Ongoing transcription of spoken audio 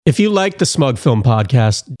If you like the Smug Film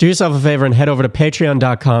podcast, do yourself a favor and head over to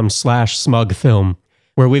patreon.com/smugfilm,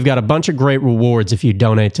 where we've got a bunch of great rewards if you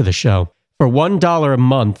donate to the show. For $1 a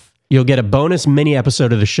month, you'll get a bonus mini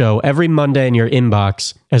episode of the show every Monday in your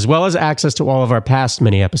inbox, as well as access to all of our past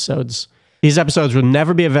mini episodes. These episodes will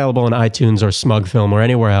never be available on iTunes or Smug Film or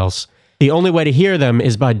anywhere else. The only way to hear them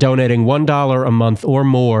is by donating $1 a month or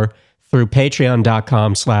more through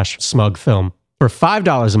patreon.com/smugfilm. For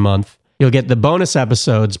 $5 a month, you'll get the bonus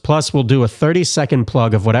episodes, plus we'll do a 30-second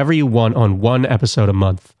plug of whatever you want on one episode a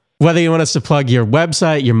month. Whether you want us to plug your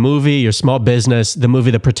website, your movie, your small business, the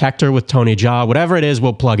movie The Protector with Tony Jaa, whatever it is,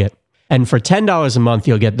 we'll plug it. And for $10 a month,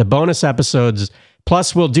 you'll get the bonus episodes,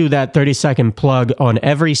 plus we'll do that 30-second plug on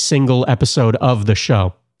every single episode of the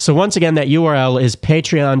show. So once again, that URL is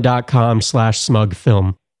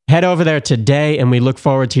patreon.com/smugfilm. Head over there today, and we look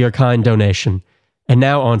forward to your kind donation. And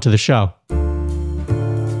now on to the show.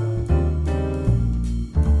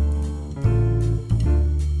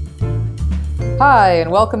 Hi, and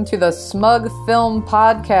welcome to the Smug Film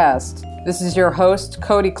Podcast. This is your host,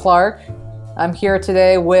 Cody Clark. I'm here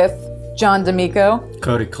today with John D'Amico.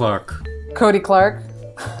 Cody Clark. Cody Clark.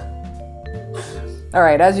 All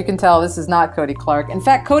right, as you can tell, this is not Cody Clark. In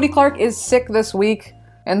fact, Cody Clark is sick this week,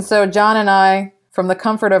 and so John and I, from the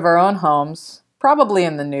comfort of our own homes, probably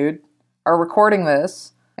in the nude, are recording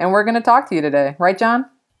this, and we're going to talk to you today. Right, John?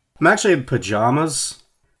 I'm actually in pajamas,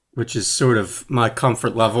 which is sort of my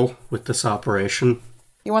comfort level with this operation.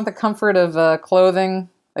 You want the comfort of clothing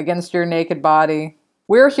against your naked body.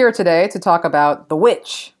 We're here today to talk about The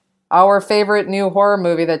Witch, our favorite new horror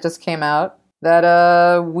movie that just came out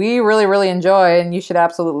that we really, really enjoy, and you should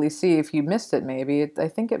absolutely see if you missed it maybe. I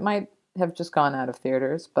think it might have just gone out of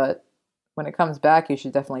theaters, but when it comes back, you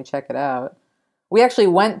should definitely check it out. We actually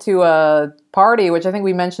went to a party, which I think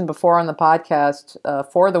we mentioned before on the podcast,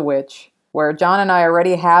 for The Witch, where John and I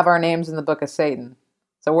already have our names in the Book of Satan.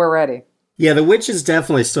 So we're ready. Yeah, The Witch is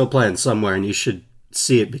definitely still playing somewhere, and you should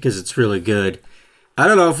see it because it's really good. I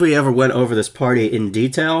don't know if we ever went over this party in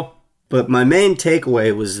detail, but my main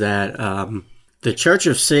takeaway was that the Church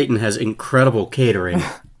of Satan has incredible catering.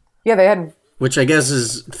 Yeah, they had... Which I guess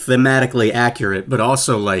is thematically accurate, but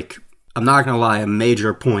also, like, I'm not going to lie, a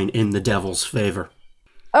major point in the devil's favor.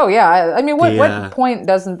 Oh, yeah. I mean, what point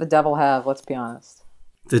doesn't the devil have? Let's be honest.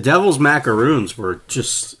 The devil's macaroons were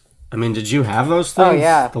just... I mean, did you have those things? Oh,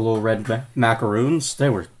 yeah. The little red macaroons? They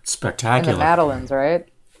were spectacular. And the Madeleines, right?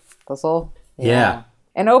 Those little... Yeah.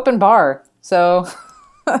 An open bar, so...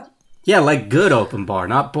 Yeah, like good open bar,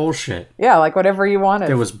 not bullshit. Yeah, like whatever you wanted.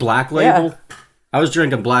 There was Black Label. Yeah. I was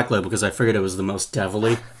drinking Black Label because I figured it was the most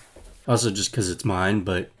devilly. Also just because it's mine,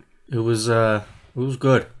 but it was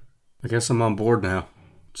good. I guess I'm on board now.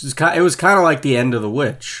 It was kind of like the end of The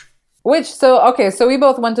Witch. So we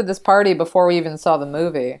both went to this party before we even saw the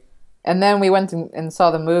movie. And then we went and saw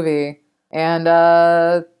the movie, and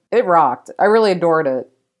it rocked. I really adored it.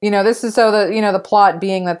 You know, this is the plot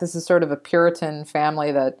being that this is sort of a Puritan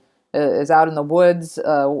family that is out in the woods.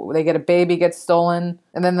 They get a baby gets stolen.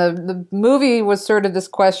 And then the movie was sort of this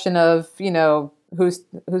question of, you know, who's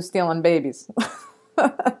stealing babies.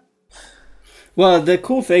 Well, the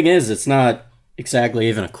cool thing is it's not exactly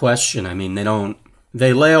even a question. I mean,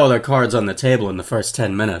 they lay all their cards on the table in the first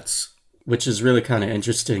 10 minutes, which is really kind of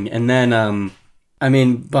interesting. And then, I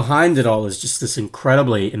mean, behind it all is just this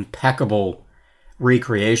incredibly impeccable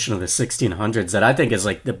recreation of the 1600s that I think is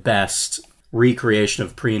like the best recreation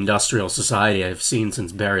of pre-industrial society I've seen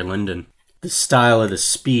since Barry Lyndon. The style of the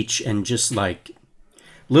speech and just like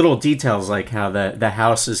little details like how the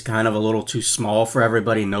house is kind of a little too small for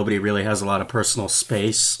everybody. Nobody really has a lot of personal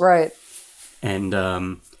space. Right. And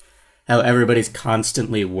how everybody's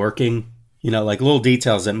constantly working. You know, like little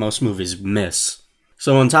details that most movies miss.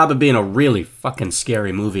 So on top of being a really fucking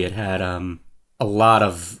scary movie, it had a lot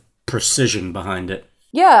of precision behind it.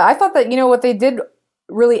 Yeah, I thought that, you know, what they did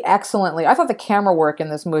really excellently. I thought the camera work in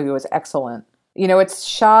this movie was excellent. You know, it's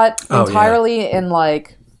shot entirely in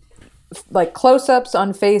like close-ups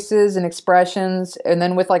on faces and expressions, and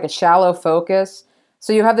then with like a shallow focus.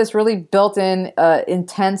 So you have this really built-in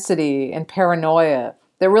intensity and paranoia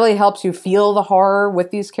that really helps you feel the horror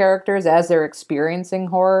with these characters as they're experiencing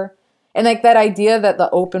horror. And like that idea that the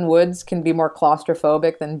open woods can be more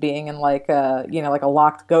claustrophobic than being in like a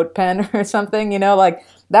locked goat pen or something, you know, like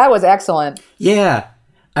that was excellent. Yeah.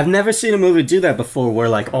 I've never seen a movie do that before where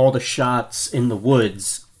like all the shots in the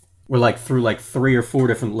woods were like through like 3 or 4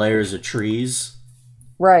 different layers of trees.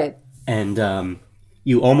 Right. And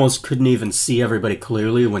you almost couldn't even see everybody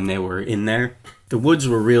clearly when they were in there. The woods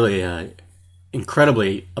were really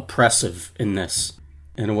incredibly oppressive in this,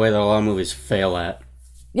 in a way that a lot of movies fail at.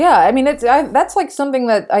 Yeah, I mean, that's like something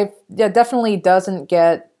that definitely doesn't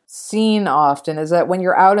get seen often, is that when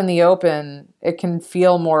you're out in the open, it can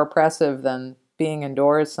feel more oppressive than being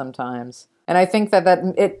indoors sometimes. And I think that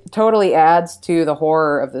it totally adds to the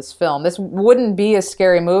horror of this film. This wouldn't be a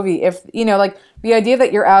scary movie if, like the idea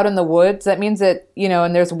that you're out in the woods, that means that,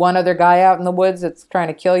 and there's one other guy out in the woods that's trying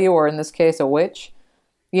to kill you, or in this case, a witch.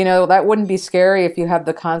 That wouldn't be scary if you have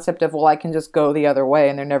the concept of, well, I can just go the other way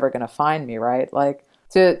and they're never going to find me, right? Like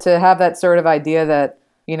to have that sort of idea that,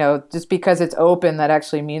 just because it's open, that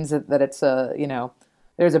actually means that it's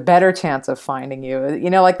there's a better chance of finding you.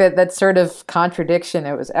 Like that sort of contradiction.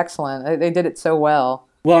 It was excellent. They did it so well.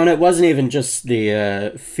 Well, and it wasn't even just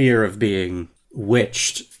the fear of being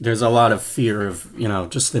witched. There's a lot of fear of,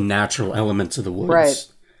 just the natural elements of the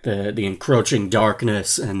woods. Right. The encroaching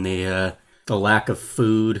darkness and the lack of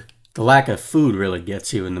food. The lack of food really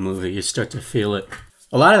gets you in the movie. You start to feel it.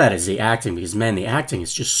 A lot of that is the acting, because, man, the acting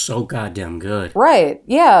is just so goddamn good. Right,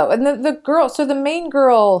 yeah. And the girl, so the main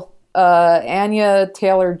girl, Anya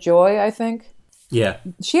Taylor-Joy, I think. Yeah.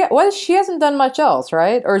 She hasn't done much else,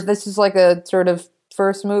 right? Or this is like a sort of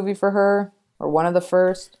first movie for her? Or one of the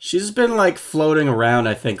first? She's been, like, floating around,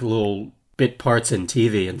 I think, little bit parts in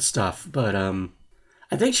TV and stuff. But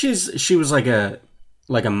I think she was like a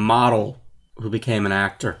model who became an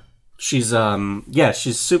actor. She's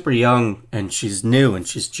she's super young and she's new and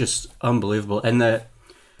she's just unbelievable. And the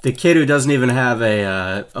kid who doesn't even have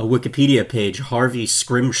a Wikipedia page, Harvey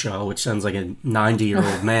Scrimshaw, which sounds like a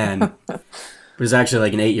 90-year-old man, but is actually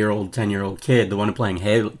like an 8-year-old, 10-year-old kid. The one playing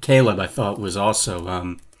Caleb, I thought, was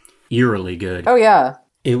also eerily good. Oh yeah,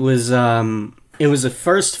 it was a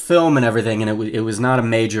first film and everything, and it was not a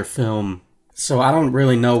major film. So I don't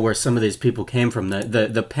really know where some of these people came from.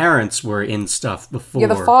 The parents were in stuff before. Yeah,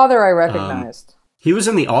 the father I recognized. He was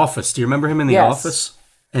in The Office. Do you remember him in The Office?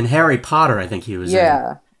 And Harry Potter, I think he was in.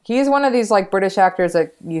 Yeah. He's one of these like British actors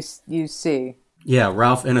that you see. Yeah,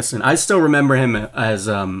 Ralph Ineson. I still remember him as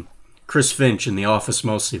Chris Finch in The Office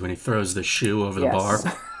mostly, when he throws the shoe over the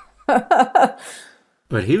bar.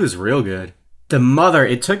 But he was real good. The mother,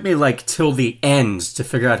 it took me like till the end to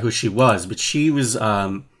figure out who she was, but she was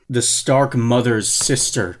the Stark mother's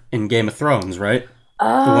sister in Game of Thrones, right?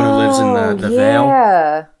 Oh, the one who lives in the Vale.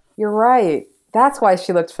 Yeah, you're right. That's why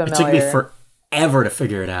she looked familiar. It took me forever to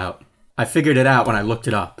figure it out. I figured it out when I looked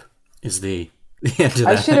it up. Is the end of that.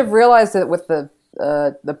 I should have realized it with the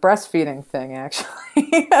breastfeeding thing,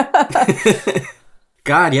 actually.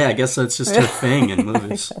 God, yeah, I guess that's just her thing in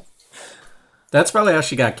movies. That's probably how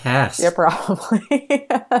she got cast. Yeah, probably.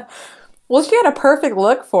 Well, she had a perfect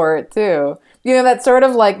look for it, too. That sort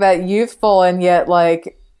of like that youthful and yet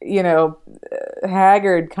like,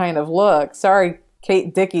 haggard kind of look. Sorry,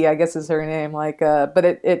 Kate Dickie, I guess is her name. Like, but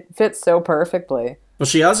it fits so perfectly. Well,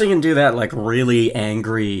 she also can do that like really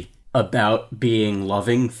angry about being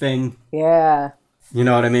loving thing. Yeah. You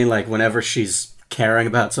know what I mean? Like whenever she's caring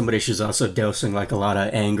about somebody, she's also dosing like a lot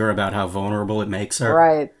of anger about how vulnerable it makes her.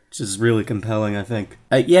 Right. Which is really compelling, I think.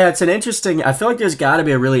 Yeah, it's an interesting... I feel like there's got to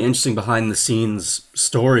be a really interesting behind-the-scenes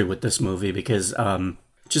story with this movie, because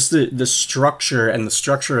just the structure and the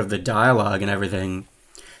structure of the dialogue and everything...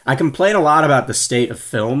 I complain a lot about the state of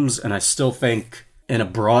films, and I still think, in a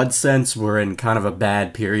broad sense, we're in kind of a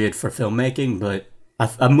bad period for filmmaking, but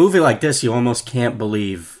a movie like this you almost can't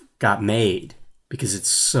believe got made, because it's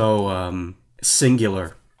so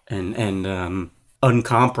singular and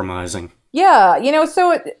uncompromising. Yeah,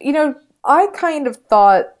 I kind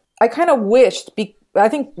of wished, I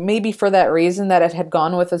think maybe for that reason, that it had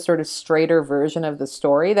gone with a sort of straighter version of the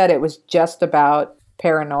story, that it was just about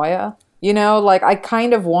paranoia. Like I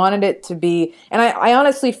kind of wanted it to be, and I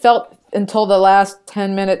honestly felt until the last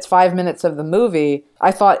 10 minutes, 5 minutes of the movie,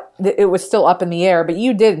 I thought that it was still up in the air, but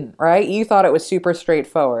you didn't, right? You thought it was super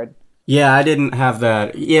straightforward. Yeah, I didn't have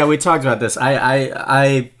that. Yeah, we talked about this.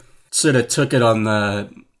 I sort of took it on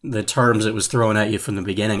the terms it was thrown at you from the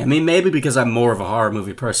beginning. I mean, maybe because I'm more of a horror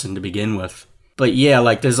movie person to begin with. But yeah,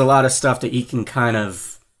 like there's a lot of stuff that you can kind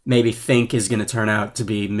of maybe think is going to turn out to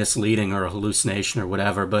be misleading or a hallucination or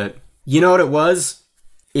whatever. But you know what it was?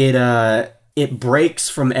 It breaks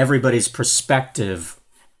from everybody's perspective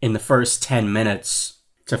in the first 10 minutes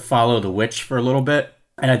to follow the witch for a little bit.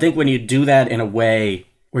 And I think when you do that in a way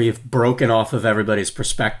where you've broken off of everybody's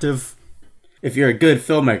perspective, if you're a good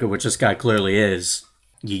filmmaker, which this guy clearly is,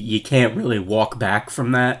 you can't really walk back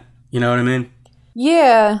from that. You know what I mean?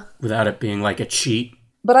 Yeah. Without it being like a cheat.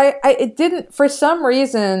 But it didn't, for some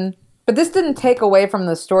reason, but this didn't take away from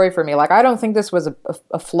the story for me. Like, I don't think this was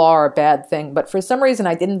a flaw or a bad thing, but for some reason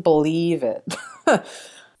I didn't believe it.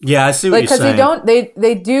 Yeah, I see what you're saying. Because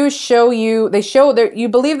they do show you, you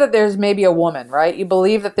believe that there's maybe a woman, right? You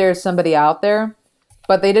believe that there's somebody out there,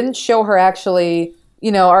 but they didn't show her actually,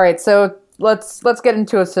 all right, so let's get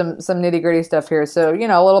into some nitty gritty stuff here. So,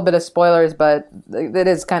 a little bit of spoilers, but it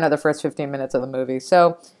is kind of the first 15 minutes of the movie.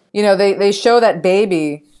 So, they show that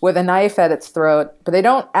baby with a knife at its throat, but they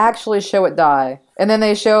don't actually show it die. And then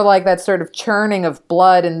they show like that sort of churning of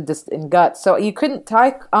blood and guts. So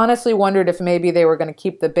I honestly wondered if maybe they were going to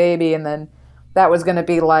keep the baby and then that was going to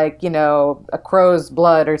be like, a crow's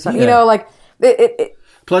blood or something, Yeah. like it.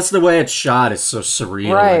 Plus the way it's shot is so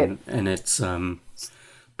surreal, right. and it's,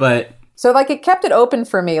 but... So like it kept it open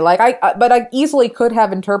for me. Like but I easily could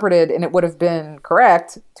have interpreted, and it would have been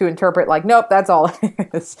correct to interpret like, nope, that's all it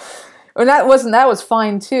is. And that was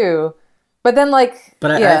fine too. But then like,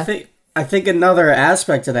 but yeah. I think another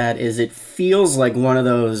aspect of that is it feels like one of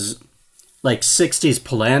those like 60s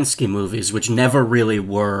Polanski movies, which never really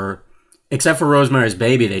were, except for Rosemary's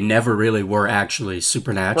Baby, they never really were actually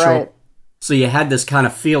supernatural. Right. So you had this kind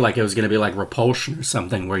of feel like it was going to be like Repulsion or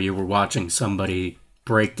something, where you were watching somebody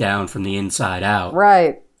break down from the inside out.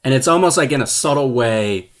 Right. And it's almost like in a subtle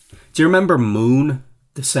way. Do you remember Moon,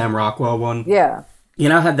 the Sam Rockwell one? Yeah. You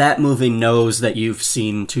know how that movie knows that you've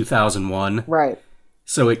seen 2001? Right.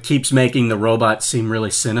 So it keeps making the robot seem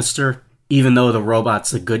really sinister, even though the robot's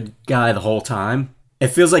the good guy the whole time. It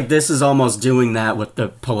feels like this is almost doing that with the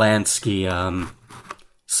Polanski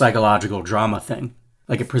psychological drama thing.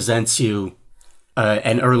 Like it presents you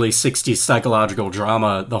an early 60s psychological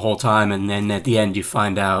drama the whole time, and then at the end you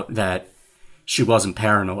find out that she wasn't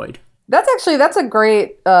paranoid. That's a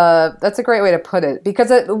great way to put it,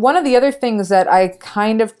 because one of the other things that I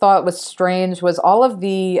kind of thought was strange was all of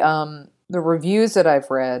the reviews that I've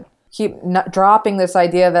read keep dropping this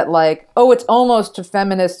idea that like, oh, it's almost a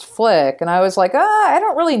feminist flick, and I was like, I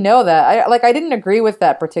don't really know that. I didn't agree with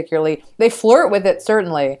that particularly. They flirt with it,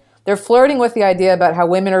 certainly. They're flirting with the idea about how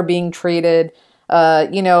women are being treated,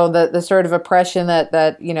 the sort of oppression that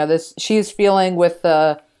this she's feeling with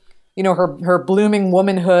her blooming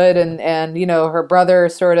womanhood, and her brother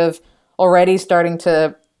sort of already starting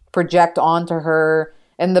to project onto her,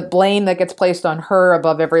 and the blame that gets placed on her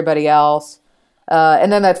above everybody else.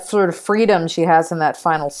 And then that sort of freedom she has in that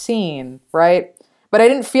final scene, right? But I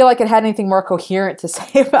didn't feel like it had anything more coherent to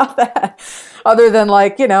say about that, other than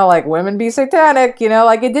like women be satanic,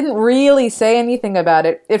 like it didn't really say anything about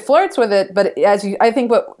it. It flirts with it, but as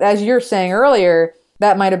you're saying earlier,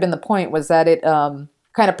 that might have been the point, was that it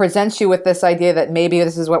kind of presents you with this idea that maybe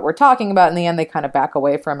this is what we're talking about. In the end, they kind of back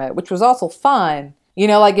away from it, which was also fine.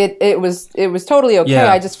 It was totally okay.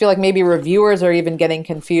 Yeah. I just feel like maybe reviewers are even getting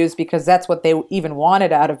confused because that's what they even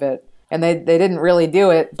wanted out of it. And they didn't really do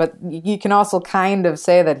it, but you can also kind of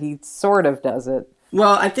say that he sort of does it.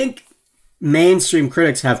 Well, I think mainstream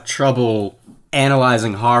critics have trouble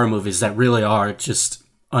analyzing horror movies that really are just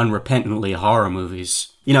unrepentantly horror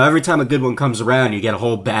movies. Every time a good one comes around, you get a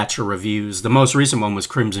whole batch of reviews. The most recent one was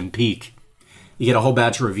Crimson Peak. You get a whole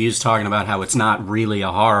batch of reviews talking about how it's not really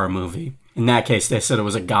a horror movie. In that case, they said it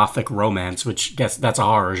was a gothic romance, which that's a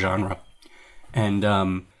horror genre. And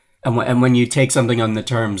when you take something on the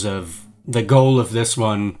terms of the goal of this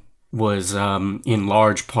one was in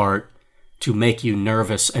large part to make you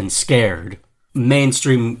nervous and scared,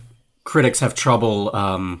 mainstream critics have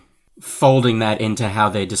trouble folding that into how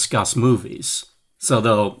they discuss movies.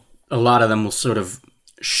 So a lot of them will sort of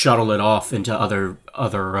shuttle it off into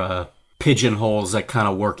other pigeonholes that kind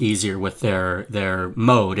of work easier with their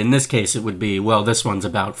mode. In this case, it would be, well, this one's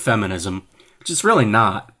about feminism, which is really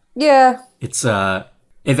not. Yeah. It's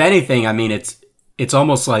if anything, I mean, it's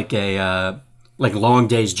almost like a like Long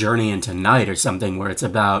Day's Journey into Night or something, where it's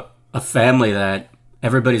about a family that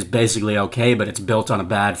everybody's basically okay, but it's built on a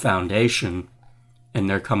bad foundation, and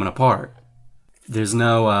they're coming apart. There's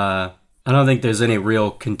no, I don't think there's any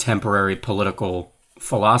real contemporary political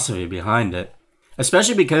philosophy behind it.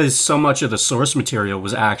 Especially because so much of the source material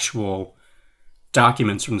was actual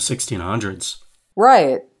documents from the 1600s.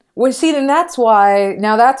 Right. Well, see, and that's why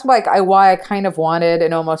I kind of wanted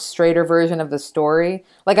an almost straighter version of the story.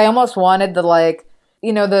 Like, I almost wanted the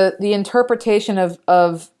interpretation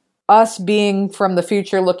of us being from the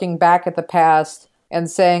future looking back at the past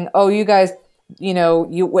and saying, oh, you guys,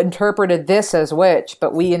 you interpreted this as witch,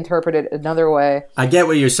 but we interpreted it another way. I get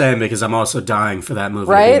what you're saying, because I'm also dying for that movie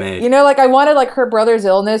right? to be made. I wanted her brother's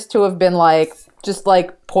illness to have been just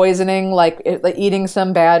poisoning, eating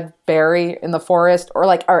some bad berry in the forest, or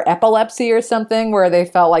epilepsy or something, where they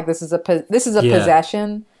felt like this is a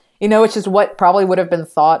possession, which is what probably would have been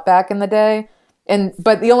thought back in the day.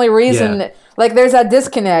 But the only reason, like, there's that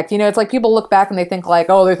disconnect, you know, it's like people look back and they think like,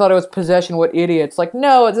 oh, they thought it was possession, what idiots. Like,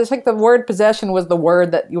 no, it's just like the word possession was the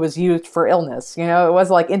word that was used for illness, you know, it was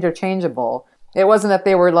like interchangeable. It wasn't that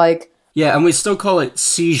they were like... Yeah, and we still call it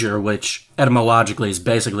seizure, which etymologically is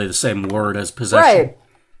basically the same word as possession. Right.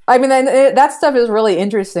 I mean, that stuff is really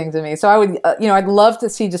interesting to me. So I would, you know, I'd love to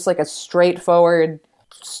see just like a straightforward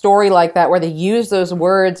story like that where they use those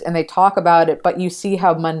words and they talk about it, but you see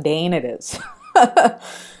how mundane it is.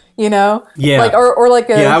 You know? Yeah. Like, or like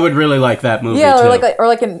a... Yeah, I would really like that movie, yeah, too. or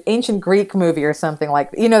like an ancient Greek movie or something like,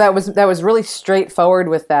 you know, that was really straightforward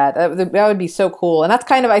with that. That would be so cool. And that's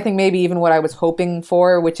kind of, I think, maybe even what I was hoping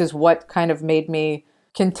for, which is what kind of made me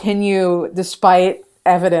continue, despite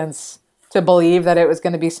evidence, to believe that it was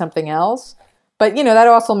going to be something else. But, you know, that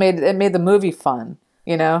also made the movie fun,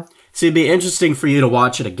 you know? See, it'd be interesting for you to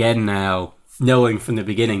watch it again now, knowing from the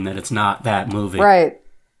beginning that it's not that movie. Right.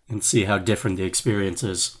 And see how different the experience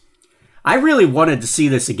is. I really wanted to see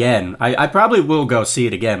this again. I probably will go see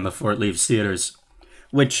it again before it leaves theaters,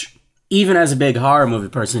 which, even as a big horror movie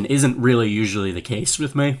person, isn't really usually the case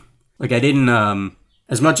with me. Like, I didn't,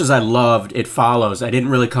 as much as I loved It Follows, I didn't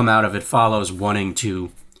really come out of It Follows wanting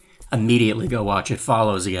to immediately go watch It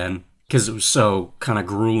Follows again, because it was so kind of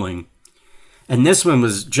grueling. And this one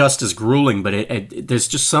was just as grueling, but there's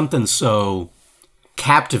just something so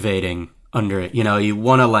captivating under it. You know, you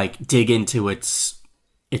want to, like, dig into its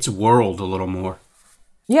world a little more.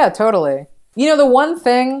 Yeah, totally. You know, the one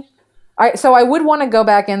thing, I would want to go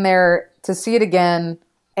back in there to see it again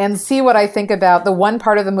and see what I think about the one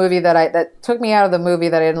part of the movie that took me out of the movie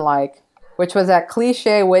that I didn't like, which was that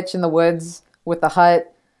cliche witch in the woods with the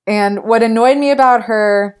hut. And what annoyed me about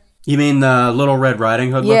her... You mean the Little Red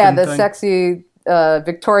Riding Hood yeah, the thing? Sexy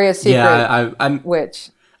Victoria's Secret witch.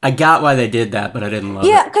 I got why they did that, but I didn't love it.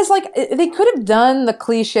 Yeah, because, like, they could have done the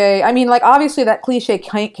cliche. I mean, like, obviously that cliche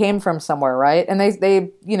came from somewhere, right? And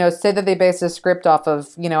they you know, say that they based the script off of,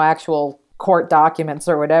 you know, actual court documents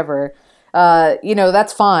or whatever. You know,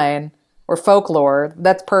 that's fine. Or folklore.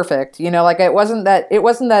 That's perfect. You know, like, it wasn't that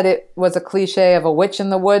it was a cliche of a witch in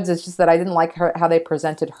the woods. It's just that I didn't like how they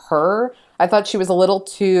presented her. I thought she was a little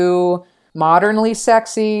too modernly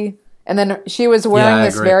sexy. And then she was wearing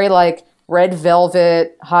this very, like, red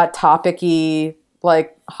velvet, hot topic-y,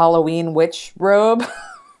 like, Halloween witch robe.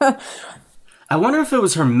 I wonder if it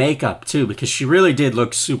was her makeup, too, because she really did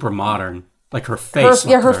look super modern. Like, her face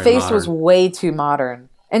her face was way too modern.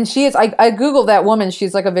 And she is, I Googled that woman,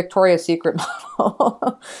 she's like a Victoria's Secret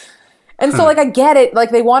model. And so, like, I get it.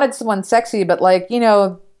 Like, they wanted someone sexy, but, like, you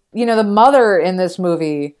know, the mother in this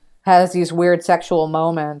movie has these weird sexual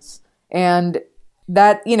moments. And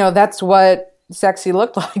that, you know, that's what sexy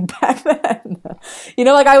looked like back then. You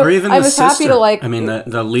know, like, I was happy to, like... I mean,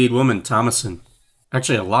 the lead woman, Thomason,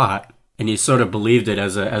 actually a lot. And you sort of believed it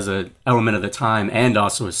as a element of the time, and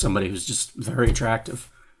also as somebody who's just very attractive.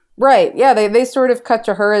 Right, yeah, they sort of cut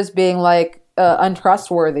to her as being, like,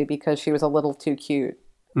 untrustworthy because she was a little too cute.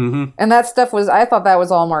 Mm-hmm. And that stuff I thought that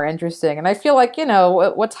was all more interesting. And I feel like, you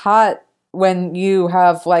know, what's hot when you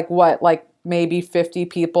have, like, maybe 50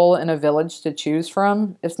 people in a village to choose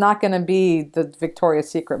from? It's not going to be the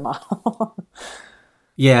Victoria's Secret model.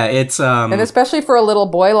 Yeah, it's... And especially for a little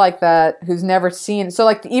boy like that who's never seen... So,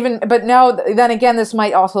 like, but now, then again, this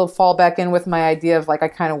might also fall back in with my idea of, like, I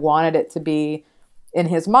kind of wanted it to be in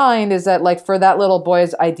his mind, is that, like, for that little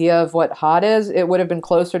boy's idea of what hot is, it would have been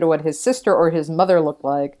closer to what his sister or his mother looked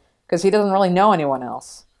like, because he doesn't really know anyone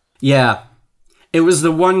else. Yeah. It was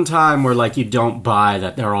the one time where, like, you don't buy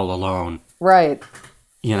that they're all alone. Right.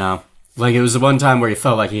 You know? Like, it was the one time where he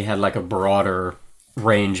felt like he had, like, a broader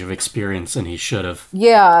range of experience than he should have.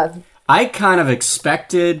 Yeah. I kind of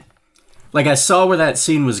expected... Like, I saw where that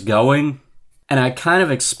scene was going, and I kind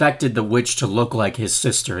of expected the witch to look like his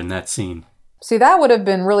sister in that scene. See, that would have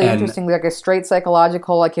been really interesting, like a straight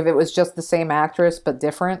psychological, like if it was just the same actress but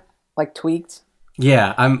different, like tweaked.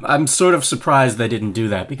 Yeah, I'm sort of surprised they didn't do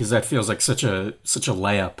that, because that feels like such a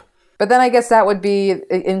layup. But then I guess that would be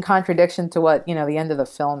in contradiction to what, you know, the end of the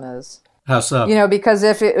film is. How so? You know, because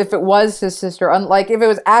if it was his sister, like if it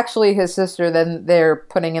was actually his sister, then they're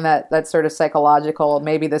putting in that sort of psychological,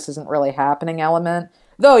 maybe this isn't really happening element.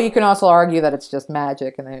 Though you can also argue that it's just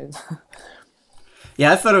magic and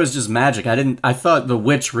Yeah, I thought it was just magic. I thought the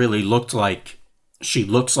witch really looked like she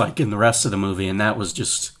looks like in the rest of the movie, and that was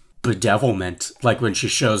just bedevilment, like when she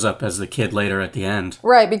shows up as the kid later at the end.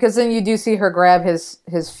 Right, because then you do see her grab his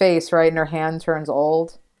face, right, and her hand turns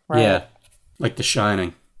old. Right? Yeah, like The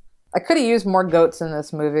Shining. I could have used more goats in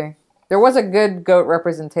this movie. There was a good goat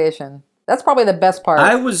representation. That's probably the best part.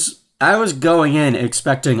 I was going in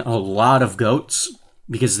expecting a lot of goats,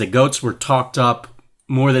 because the goats were talked up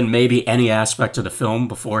more than maybe any aspect of the film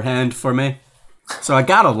beforehand for me. So I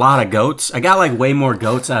got a lot of goats. I got like way more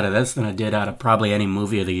goats out of this than I did out of probably any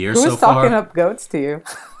movie of the year so far. Who's talking up goats to you?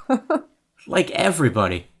 Like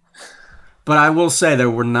everybody. But I will say there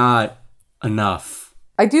were not enough.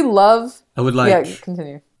 I do love... I would like... Yeah,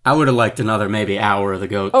 continue. I would have liked another maybe hour of the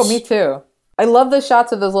goats. Oh, me too. I love the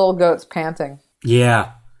shots of those little goats panting.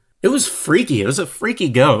 Yeah. It was freaky. It was a freaky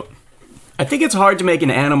goat. I think it's hard to make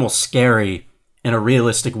an animal scary in a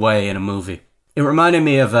realistic way in a movie. It reminded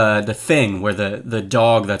me of The Thing, where the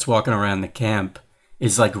dog that's walking around the camp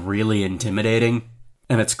is like really intimidating.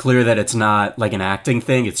 And it's clear that it's not like an acting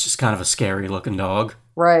thing. It's just kind of a scary looking dog.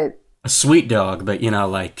 Right. A sweet dog, but you know,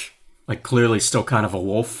 like clearly still kind of a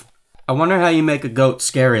wolf. I wonder how you make a goat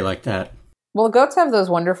scary like that. Well, goats have those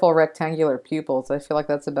wonderful rectangular pupils. I feel like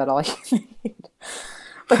that's about all you need.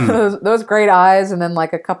 those great eyes, and then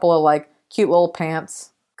like a couple of like cute little pants.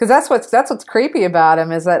 Because that's what's creepy about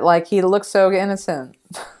him, is that like he looks so innocent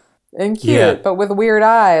and cute, but with weird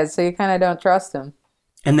eyes, so you kind of don't trust him.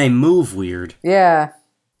 And they move weird. Yeah.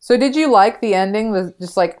 So did you like the ending?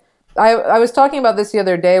 Just like I was talking about this the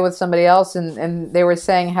other day with somebody else, and they were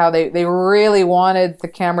saying how they really wanted the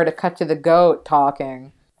camera to cut to the goat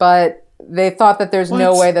talking, but they thought that there's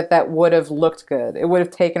no way that would have looked good. It would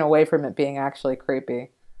have taken away from it being actually creepy.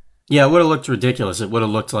 Yeah, it would have looked ridiculous. It would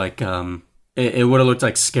have looked like it would have looked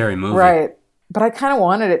like a scary movie. Right. But I kind of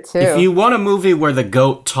wanted it too. If you want a movie where the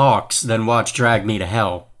goat talks, then watch Drag Me to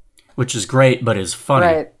Hell, which is great but is funny.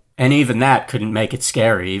 Right. And even that couldn't make it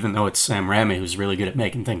scary, even though it's Sam Raimi who's really good at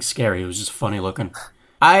making things scary. It was just funny looking.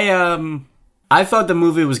 I thought the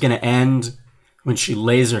movie was going to end when she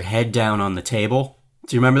lays her head down on the table.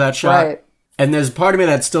 Do you remember that shot? Right. And there's part of me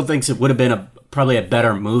that still thinks it would have been probably a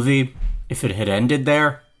better movie if it had ended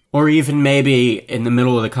there. Or even maybe in the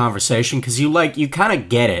middle of the conversation, because you kind of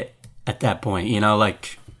get it at that point, you know,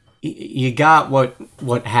 like you got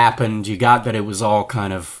what happened. You got that it was all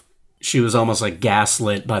kind of, she was almost like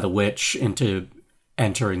gaslit by the witch into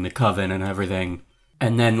entering the coven and everything.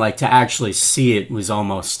 And then like to actually see it was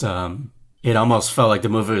almost, it almost felt like the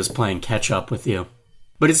movie was playing catch up with you.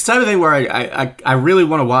 But it's the type of thing where I really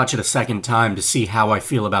want to watch it a second time to see how I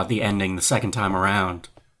feel about the ending the second time around.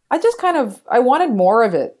 I wanted more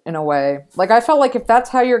of it in a way. Like, I felt like if that's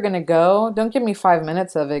how you're going to go, don't give me 5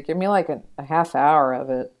 minutes of it. Give me like a half hour of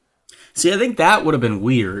it. See, I think that would have been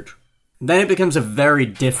weird. Then it becomes a very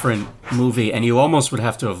different movie, and you almost would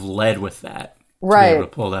have to have led with that. Right. To be able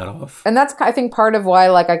to pull that off. And that's, I think, part of why,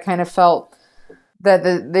 like, I kind of felt that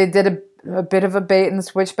they did a bit of a bait and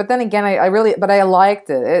switch. But then again, I liked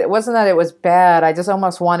it. It wasn't that it was bad. I just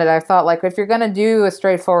almost wanted, I thought, like, if you're going to do a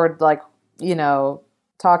straightforward, like, you know,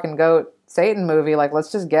 talking goat Satan movie, like,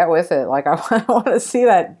 let's just get with it. Like, I want to see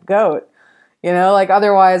that goat, you know, like,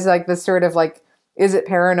 otherwise, like, this sort of like, is it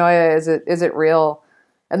paranoia? Is it real?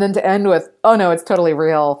 And then to end with, oh no, it's totally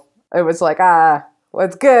real. It was like, well,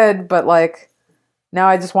 it's good, but like, now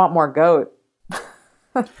I just want more goat.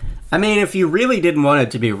 I mean, if you really didn't want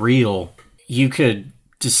it to be real, you could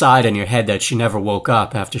decide in your head that she never woke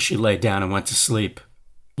up after she laid down and went to sleep.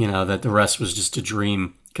 You know, that the rest was just a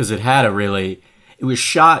dream. Because it was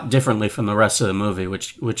shot differently from the rest of the movie,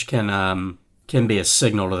 which can be a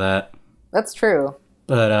signal to that. That's true.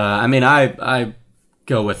 But I mean, I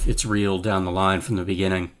go with it's real down the line from the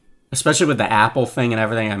beginning, especially with the Apple thing and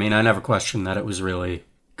everything. I mean, I never questioned that it was really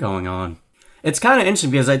going on. It's kind of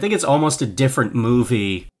interesting because I think it's almost a different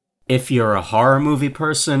movie if you're a horror movie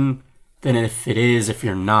person than if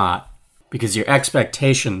you're not, because your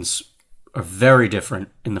expectations are very different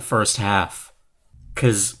in the first half.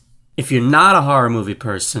 Because if you're not a horror movie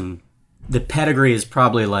person, the pedigree is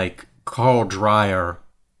probably like Carl Dreyer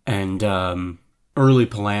and early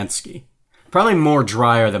Polanski. Probably more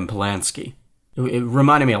Dreyer than Polanski. It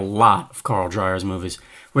reminded me a lot of Carl Dreyer's movies,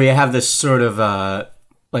 where you have this sort of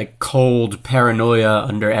like cold paranoia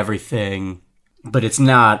under everything, but it's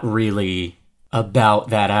not really about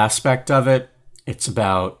that aspect of it. It's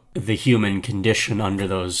about the human condition under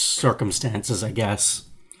those circumstances, I guess.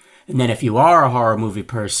 And then if you are a horror movie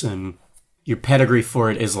person, your pedigree for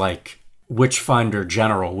it is like Witchfinder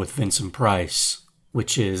General with Vincent Price,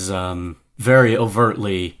 which is very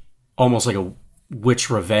overtly almost like a witch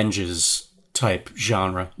revenges type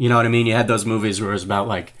genre. You know what I mean? You had those movies where it was about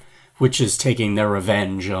like witches taking their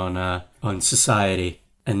revenge on society,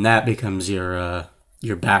 and that becomes your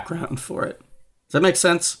background for it. Does that make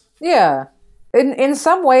sense? Yeah. In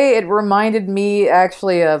some way, it reminded me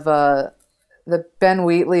actually of the Ben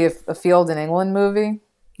Wheatley A Field in England movie.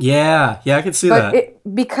 Yeah, I could see that.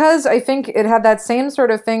 Because I think it had that same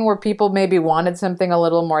sort of thing where people maybe wanted something a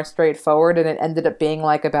little more straightforward, and it ended up being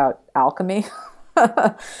like about alchemy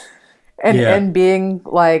and being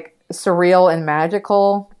like surreal and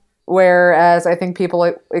magical. Whereas I think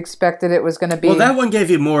people expected it was going to be. Well, that one gave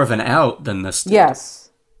you more of an out than this did.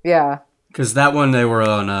 Yes. Yeah. Because that one, they were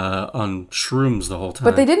on shrooms the whole time.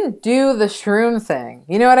 But they didn't do the shroom thing.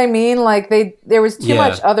 You know what I mean? Like, there was too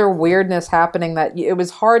much other weirdness happening that it was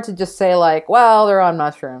hard to just say, like, well, they're on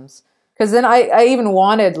mushrooms. Because then I even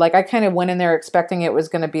wanted, like, I kind of went in there expecting it was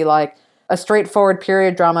going to be, like, a straightforward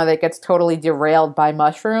period drama that gets totally derailed by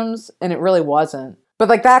mushrooms, and it really wasn't. But,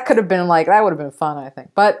 like, that could have been, like, that would have been fun, I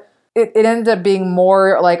think. But it ended up being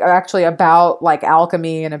more, like, actually about, like,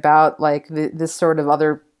 alchemy and about, like, this sort of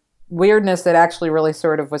other weirdness that actually really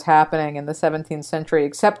sort of was happening in the 17th century,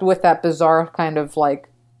 except with that bizarre kind of like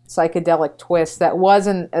psychedelic twist that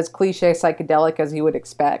wasn't as cliche psychedelic as you would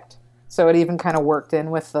expect. So it even kind of worked in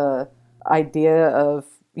with the idea of,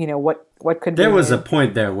 you know, what could be. There was a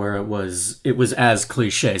point there where it was as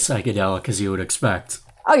cliche psychedelic as you would expect.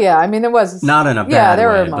 Oh yeah, I mean, it was not in a bad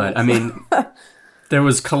way, but I mean, there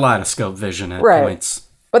was kaleidoscope vision at points.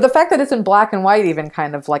 But the fact that it's in black and white even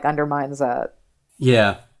kind of like undermines that.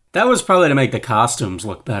 Yeah. That was probably to make the costumes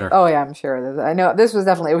look better. Oh yeah, I'm sure. I know it was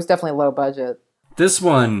definitely low budget. This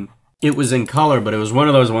one, it was in color, but it was one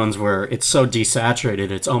of those ones where it's so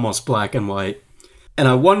desaturated, it's almost black and white. And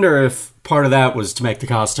I wonder if part of that was to make the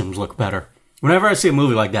costumes look better. Whenever I see a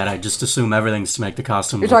movie like that, I just assume everything's to make the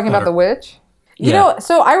costumes look better. You're talking about The Witch? You know,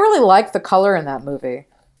 so I really liked the color in that movie.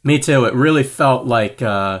 Me too. It really felt like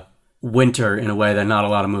winter in a way that not a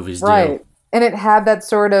lot of movies do. Right. And it had that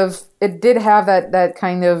sort of, it did have that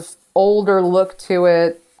kind of older look to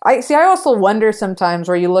it. I also wonder sometimes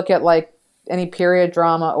where you look at like any period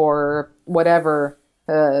drama or whatever,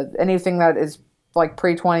 anything that is like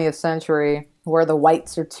pre-20th century where the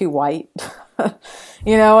whites are too white,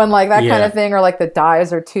 you know, and like that kind of thing, or like the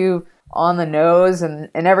dyes are too on the nose and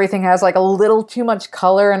everything has like a little too much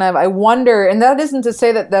color. And I wonder, and that isn't to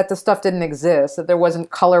say that the stuff didn't exist, that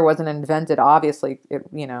color wasn't invented. Obviously,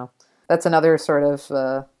 you know. That's another sort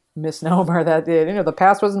of misnomer that, you know, the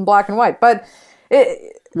past wasn't black and white. But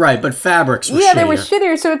right, but fabrics were shittier. They were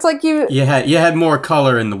shittier, so it's like you had more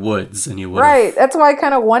color in the woods than you would. Right, that's why I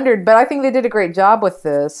kind of wondered, but I think they did a great job with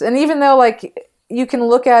this. And even though, like, you can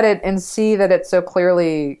look at it and see that it's so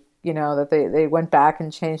clearly, you know, that they went back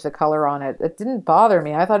and changed the color on it, it didn't bother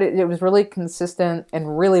me. I thought it was really consistent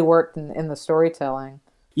and really worked in the storytelling.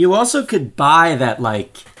 You also could buy that,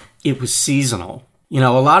 like, it was seasonal. You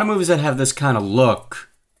know, a lot of movies that have this kind of look,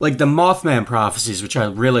 like the Mothman Prophecies, which I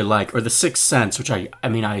really like, or The Sixth Sense, which I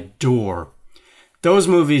adore. Those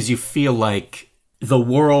movies, you feel like the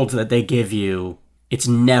world that they give you, it's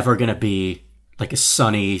never going to be like a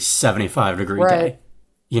sunny 75-degree day.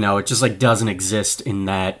 You know, it just like doesn't exist in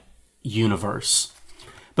that universe.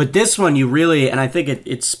 But this one, you really, and I think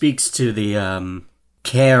it speaks to the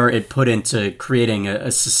care it put into creating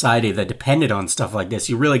a society that depended on stuff like this.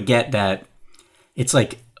 You really get that it's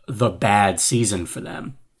like the bad season for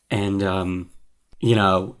them. And, you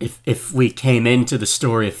know, if we came into the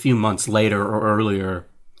story a few months later or earlier,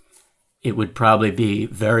 it would probably be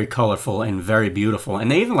very colorful and very beautiful.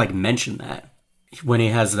 And they even like mention that when he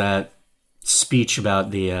has that speech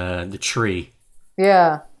about the tree.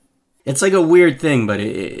 Yeah. It's like a weird thing, but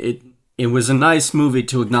it was a nice movie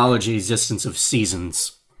to acknowledge the existence of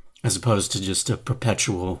seasons as opposed to just a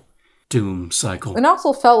perpetual doom cycle. It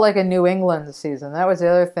also felt like a New England season. That was the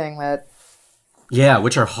other thing that... Yeah,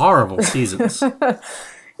 which are horrible seasons.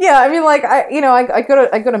 Yeah, I mean, like, I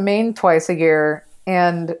go to Maine twice a year,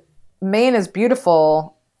 and Maine is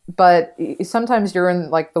beautiful, but sometimes you're in,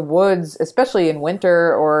 like, the woods, especially in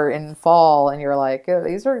winter or in fall, and you're like,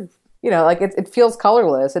 these are, you know, like, it feels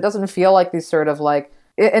colorless. It doesn't feel like these sort of, like,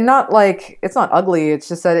 and not like, it's not ugly, it's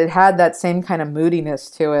just that it had that same kind of moodiness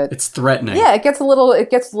to it. It's threatening. Yeah, it gets a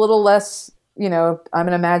little less, you know, I'm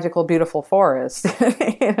in a magical, beautiful forest.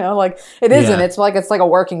 You know, like, it isn't. Yeah. It's like a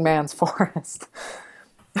working man's forest.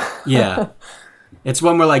 Yeah. It's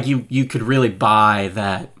one where, like, you could really buy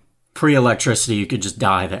that pre-electricity, you could just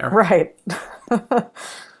die there. Right.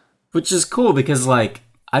 Which is cool because, like,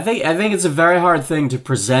 I think it's a very hard thing to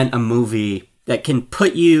present a movie that can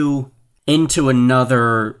put you into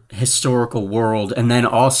another historical world and then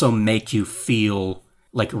also make you feel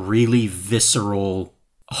like really visceral,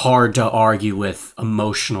 hard to argue with,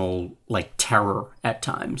 emotional, like, terror at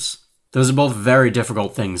times. Those are both very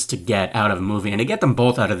difficult things to get out of a movie, and to get them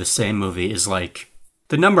both out of the same movie is like,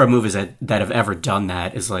 the number of movies that have ever done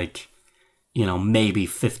that is like, you know, maybe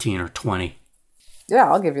 15 or 20. Yeah,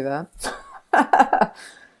 I'll give you that.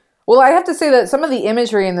 Well, I have to say that some of the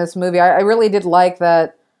imagery in this movie, I really did like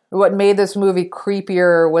that. What made this movie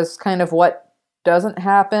creepier was kind of what doesn't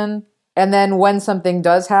happen. And then when something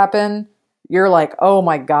does happen, you're like, oh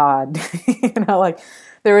my God. Like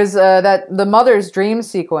there was that the mother's dream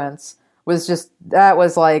sequence was just, that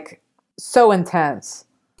was like so intense.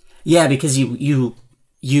 Yeah, because you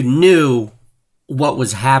knew what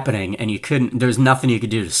was happening and there's nothing you could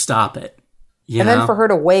do to stop it. Then for her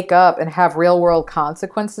to wake up and have real world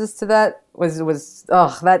consequences to that was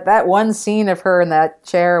that one scene of her in that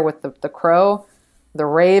chair with the crow, the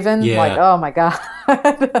raven, like, oh my God.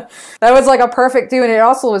 That was like a perfect too. And it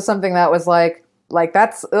also was something that was like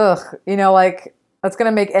that's, like that's going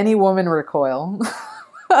to make any woman recoil.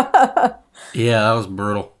 Yeah, that was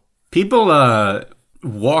brutal. People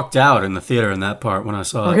walked out in the theater in that part when I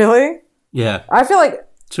saw it. Really? Yeah. I feel like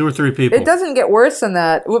 2 or 3 people. It doesn't get worse than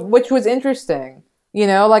that, which was interesting.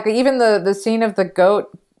 Like even the scene of the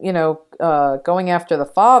goat, going after the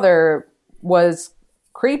father was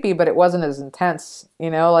creepy, but it wasn't as intense,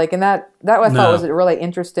 like, and that I thought was a really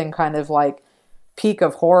interesting kind of like peak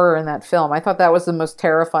of horror in that film. I thought that was the most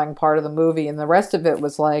terrifying part of the movie, and the rest of it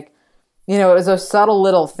was like, it was those subtle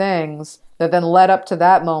little things that then led up to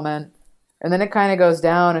that moment, and then it kind of goes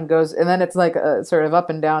down and then it's like a sort of up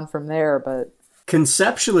and down from there. But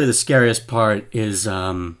conceptually, the scariest part is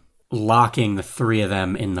locking the 3 of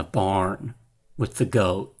them in the barn with the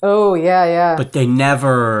goat. Oh yeah. But they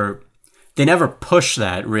never push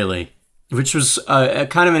that really, which was a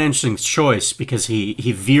kind of an interesting choice because he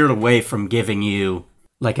veered away from giving you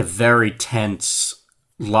like a very tense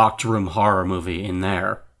locked room horror movie in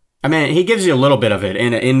there. I mean, he gives you a little bit of it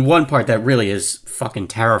in one part that really is fucking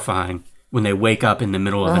terrifying when they wake up in the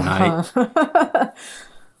middle of the night.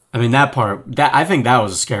 I mean, that part, I think that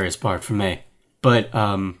was the scariest part for me. But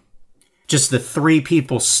just the 3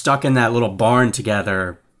 people stuck in that little barn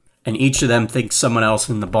together, and each of them thinks someone else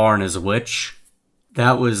in the barn is a witch.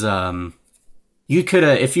 That was, you could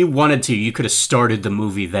have, if you wanted to, you could have started the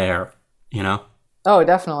movie there, Oh,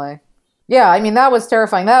 definitely. Yeah, I mean, that was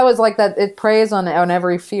terrifying. That was like that, it preys on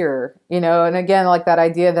every fear, and again, like that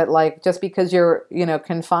idea that like, just because you're,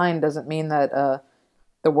 confined doesn't mean that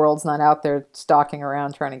the world's not out there stalking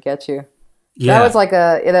around trying to get you. Yeah. That was like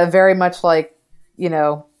a very much like,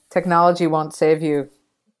 technology won't save you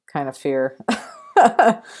kind of fear.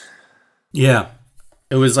 Yeah.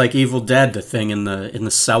 It was like Evil Dead, the thing in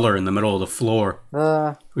the cellar in the middle of the floor,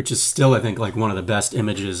 which is still, I think, like one of the best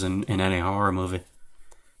images in any horror movie.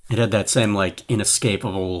 It had that same like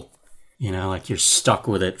inescapable, like you're stuck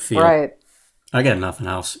with it feel. Right. I got nothing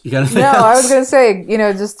else. You got anything else? No, I was going to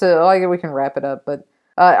say, we can wrap it up, but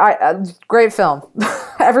great film.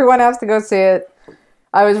 Everyone has to go see it.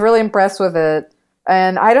 I was really impressed with it.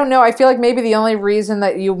 And I don't know, I feel like maybe the only reason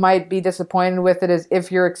that you might be disappointed with it is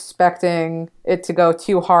if you're expecting it to go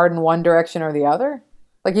too hard in one direction or the other.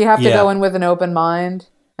 Like you have to go in with an open mind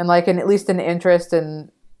and like at least an interest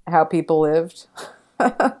in how people lived.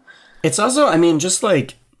 It's also, I mean, just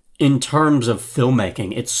like in terms of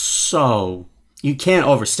filmmaking, it's so, you can't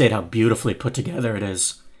overstate how beautifully put together it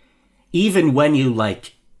is. Even when you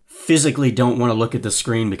like physically don't want to look at the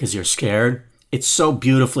screen because you're scared, it's so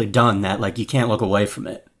beautifully done that like you can't look away from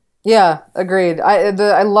it. Yeah, agreed.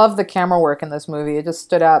 I love the camera work in this movie. It just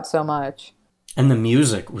stood out so much. And the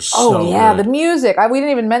music was so good. The music. We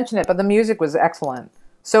didn't even mention it, but the music was excellent.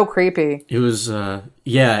 So creepy. It was,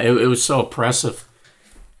 it was so oppressive.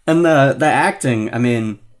 And the acting, I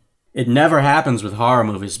mean, it never happens with horror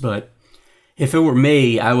movies, but if it were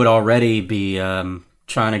me, I would already be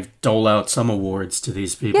trying to dole out some awards to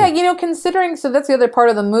these people. Yeah, considering, so that's the other part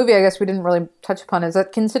of the movie I guess we didn't really touch upon, is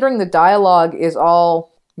that considering the dialogue is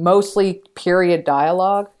all mostly period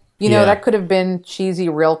dialogue, that could have been cheesy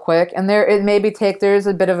real quick. And there's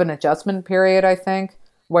a bit of an adjustment period, I think,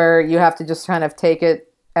 where you have to just kind of take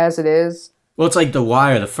it as it is. Well, it's like The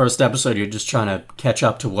Wire, the first episode, you're just trying to catch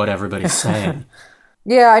up to what everybody's saying.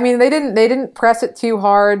 Yeah, I mean, they didn't press it too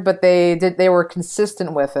hard, but they were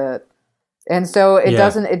consistent with it. And so you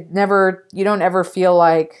don't ever feel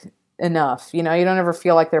like enough, you don't ever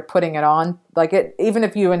feel like they're putting it on. Like it, even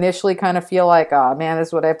if you initially kind of feel like, oh man, this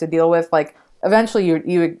is what I have to deal with. Like eventually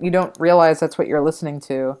you don't realize that's what you're listening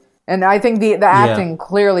to. And I think the acting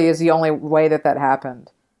clearly is the only way that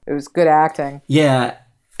happened. It was good acting. Yeah.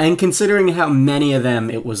 And considering how many of them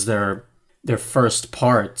it was their first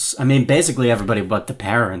parts, I mean, basically everybody but the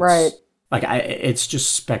parents. Right. Like, it's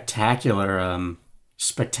just spectacular,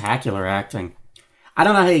 spectacular acting. I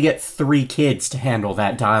don't know how you get 3 kids to handle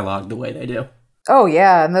that dialogue the way they do. Oh,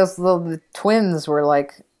 yeah. And those little twins were,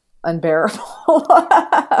 like, unbearable.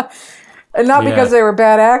 And not because they were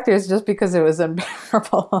bad actors, just because it was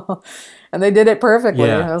unbearable. And they did it perfectly.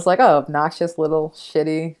 Yeah. And I was like, oh, obnoxious little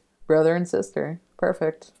shitty brother and sister.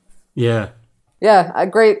 Perfect. Yeah. Yeah, a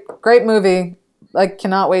great movie. I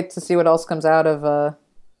cannot wait to see what else comes out of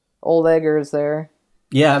old Eggers there.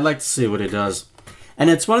 Yeah, I'd like to see what it does. And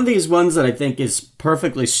it's one of these ones that I think is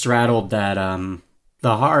perfectly straddled that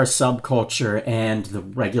the horror subculture and the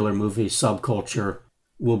regular movie subculture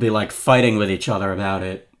will be like fighting with each other about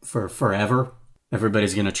it for forever.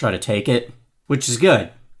 Everybody's going to try to take it, which is good.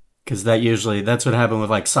 Because that's what happened with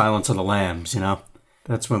like Silence of the Lambs, you know?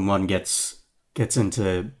 That's when one gets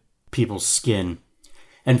into people's skin.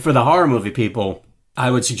 And for the horror movie people, I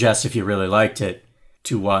would suggest if you really liked it,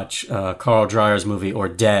 to watch Carl Dreyer's movie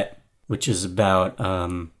Ordette, which is about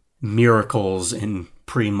miracles in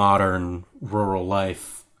pre-modern rural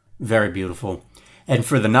life. Very beautiful. And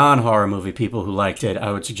for the non-horror movie people who liked it,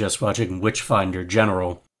 I would suggest watching Witchfinder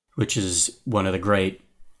General, which is one of the great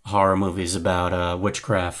horror movies about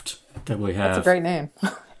witchcraft that we have. That's a great name.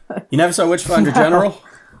 You never saw Witchfinder General?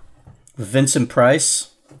 With Vincent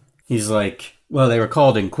Price? He's like, well, they were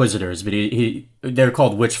called Inquisitors, but they were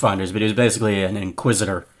called Witchfinders, but he was basically an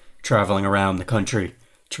inquisitor traveling around the country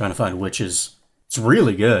trying to find witches. It's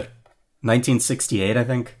really good. 1968, I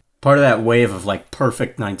think. Part of that wave of like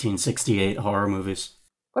perfect 1968 horror movies.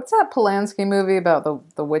 What's that Polanski movie about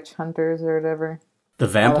the witch hunters or whatever? The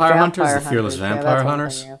Vampire Hunters? The Fearless Vampire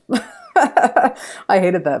Hunters? I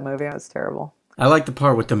hated that movie. It was terrible. I like the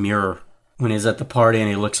part with the mirror. When he's at the party and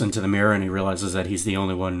he looks into the mirror and he realizes that he's the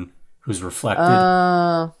only one who's reflected.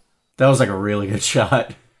 That was like a really good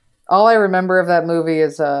shot. All I remember of that movie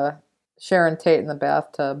is Sharon Tate in the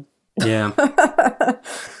bathtub. Yeah.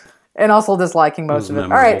 And also disliking most of it. All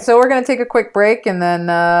right, so we're going to take a quick break, and then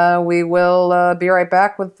we will be right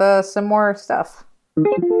back with some more stuff.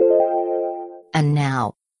 And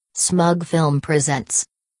now, Smug Film presents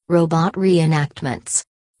Robot Reenactments.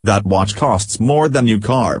 That watch costs more than your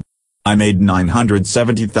car. I made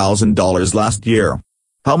 $970,000 last year.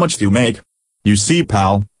 How much do you make? You see,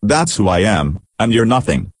 pal, that's who I am, and you're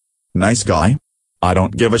nothing. Nice guy? I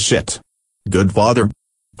don't give a shit. Good father?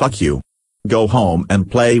 Fuck you. Go home and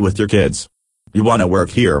play with your kids. You wanna work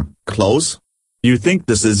here, close? You think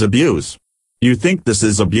this is abuse? You think this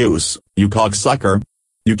is abuse, you cocksucker?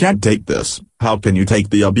 You can't take this. How can you take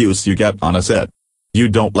the abuse you get on a set? You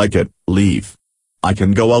don't like it, leave. I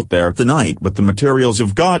can go out there tonight with the materials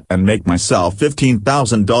you've got and make myself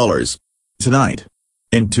 $15,000. Tonight.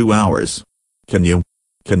 In 2 hours. Can you?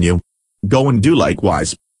 Go and do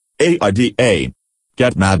likewise. AIDA.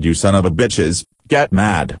 Get mad, you son of a bitches, get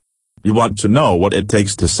mad. You want to know what it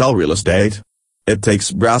takes to sell real estate? It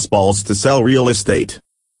takes brass balls to sell real estate.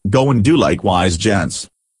 Go and do likewise, gents.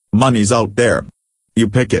 Money's out there. You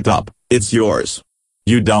pick it up, it's yours.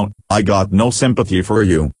 You don't, I got no sympathy for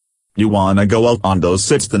you. You wanna go out on those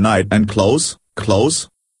sits tonight and close?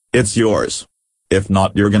 It's yours. If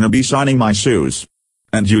not, you're gonna be shining my shoes.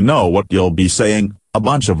 And you know what you'll be saying, a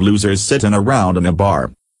bunch of losers sitting around in a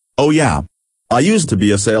bar. Oh yeah. I used to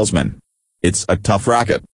be a salesman. It's a tough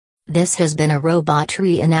racket. This has been a robot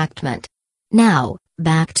reenactment. Now,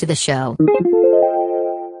 back to the show.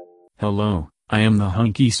 Hello, I am the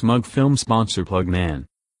Hunky Smug Film sponsor Plugman.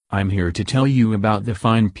 I'm here to tell you about the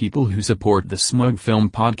fine people who support the Smug Film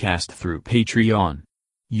podcast through Patreon.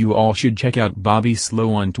 You all should check out Bobby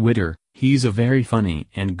Slow on Twitter. He's a very funny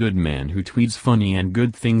and good man who tweets funny and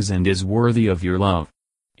good things and is worthy of your love.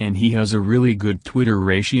 And he has a really good Twitter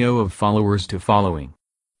ratio of followers to following.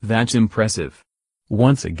 That's impressive.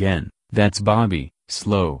 Once again, that's Bobby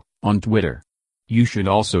Slow on Twitter. You should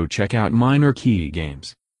also check out Minor Key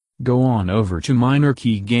Games. Go on over to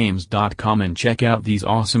minorkeygames.com and check out these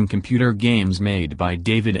awesome computer games made by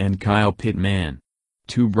David and Kyle Pittman.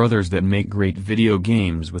 Two brothers that make great video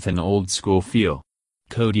games with an old school feel.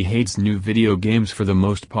 Cody hates new video games for the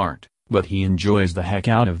most part, but he enjoys the heck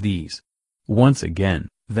out of these. Once again,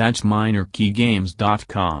 that's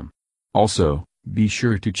minorkeygames.com. Also, be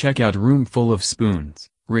sure to check out Room Full of Spoons,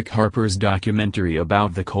 Rick Harper's documentary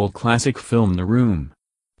about the cult classic film The Room.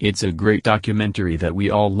 It's a great documentary that we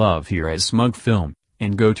all love here at Smug Film,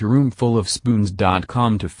 and go to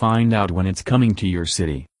roomfulofspoons.com to find out when it's coming to your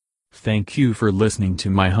city. Thank you for listening to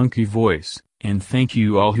my hunky voice, and thank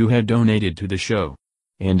you all who had donated to the show.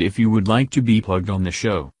 And if you would like to be plugged on the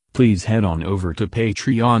show, please head on over to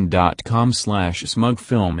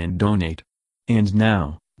patreon.com/smugfilm and donate. And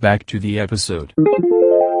now, back to the episode.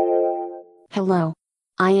 Hello.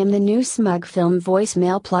 I am the new Smug Film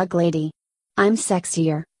voicemail plug lady. I'm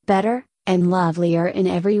sexier, better, and lovelier in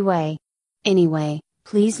every way. Anyway,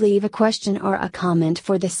 Please leave a question or a comment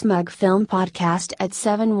for the Smug Film Podcast at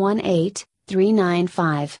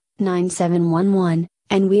 718-395-9711,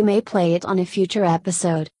 and we may play it on a future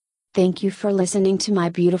episode. Thank you for listening to my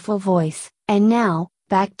beautiful voice, and now,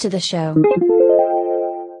 back to the show.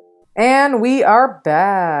 And we are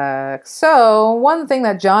back. So, one thing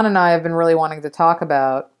that John and I have been really wanting to talk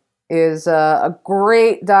about is a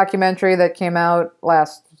great documentary that came out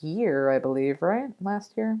last year, I believe, right?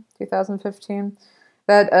 Last year, 2015.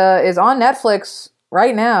 That is on Netflix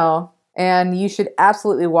right now, and you should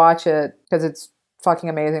absolutely watch it because it's fucking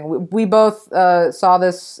amazing. We both saw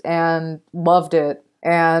this and loved it,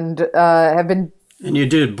 and have been... And your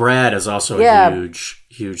dude Brad is also a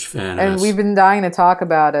huge fan of and this. We've been dying to talk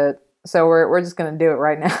about it, so we're just going to do it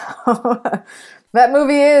right now. That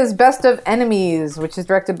movie is Best of Enemies, which is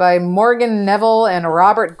directed by Morgan Neville and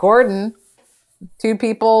Robert Gordon. Two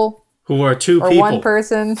people. Who are two or people. One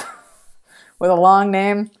person with a long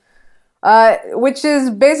name. Which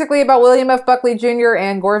is basically about William F. Buckley Jr.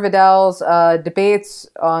 and Gore Vidal's debates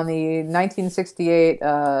on the 1968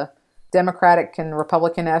 Democratic and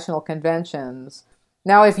Republican National Conventions.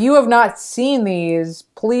 Now, if you have not seen these,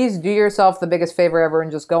 please do yourself the biggest favor ever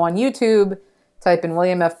and just go on YouTube, type in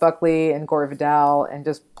William F. Buckley and Gore Vidal, and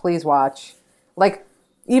just please watch. Like,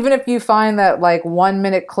 even if you find that, 1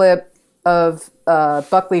 minute clip of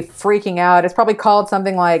Buckley freaking out, it's probably called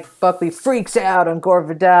something like Buckley freaks out on Gore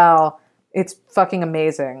Vidal. It's fucking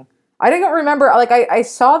amazing. I don't remember, I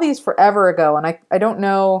saw these forever ago, and I don't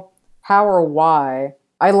know how or why.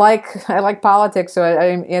 I like politics, so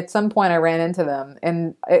at some point I ran into them,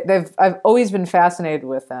 and I've always been fascinated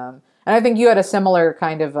with them. And I think you had a similar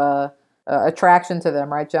kind of attraction to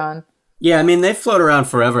them, right, John? Yeah, I mean, they float around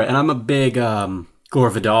forever, and I'm a big Gore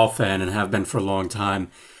Vidal fan and have been for a long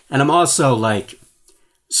time. And I'm also,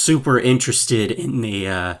 super interested in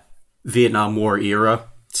the Vietnam War era.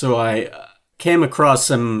 So I came across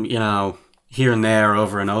them, here and there,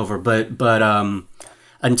 over and over. But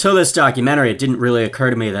until this documentary, it didn't really occur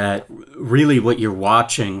to me that really what you're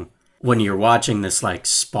watching when you're watching this,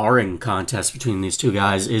 sparring contest between these two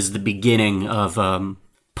guys is the beginning of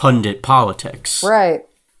pundit politics. Right.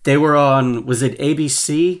 They were on, was it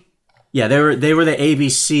ABC? Yeah, they were the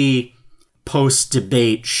ABC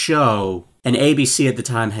post-debate show, and ABC at the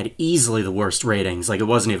time had easily the worst ratings. It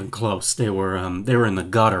wasn't even close. They were in the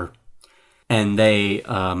gutter, and they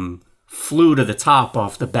flew to the top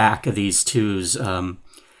off the back of these two's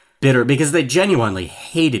bitter, because they genuinely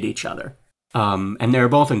hated each other. And they were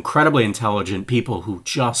both incredibly intelligent people who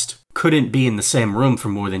just couldn't be in the same room for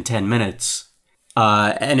more than 10 minutes.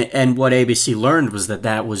 And what ABC learned was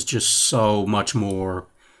that was just so much more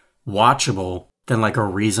watchable than a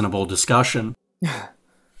reasonable discussion.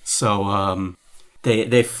 So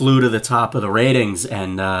they flew to the top of the ratings,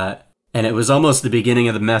 and it was almost the beginning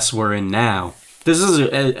of the mess we're in now. This is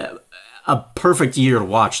a perfect year to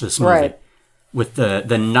watch this movie. Right. With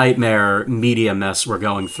the nightmare media mess we're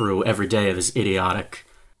going through every day of this idiotic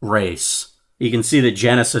race. You can see the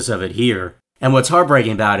genesis of it here. And what's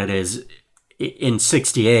heartbreaking about it is, in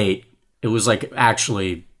 68, it was it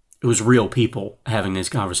was real people having these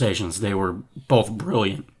conversations. They were both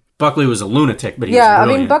brilliant. Buckley was a lunatic, but he was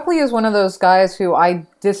brilliant. I mean, Buckley is one of those guys who I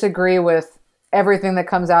disagree with everything that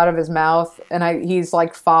comes out of his mouth, and he's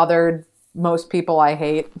fathered most people I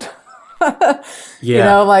hate.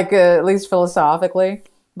 Yeah. At least philosophically.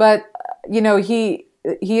 But he's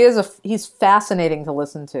fascinating to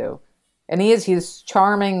listen to. And he's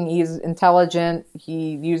charming, he's intelligent,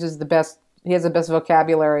 he has the best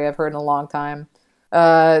vocabulary I've heard in a long time.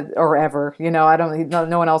 Or ever.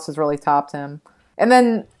 No one else has really topped him.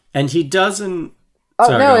 And he doesn't...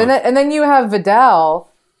 Oh, no, and then you have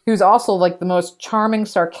Vidal, who's also the most charming,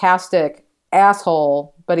 sarcastic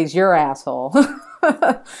asshole, but he's your asshole.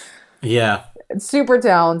 Yeah. Super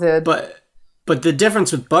talented. But the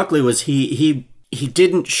difference with Buckley was he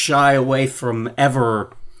didn't shy away from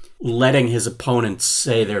ever letting his opponents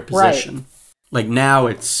say their position. Right. Now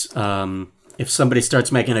it's if somebody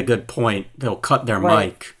starts making a good point, they'll cut their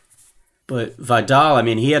mic. But Vidal, I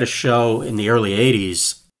mean, he had a show in the early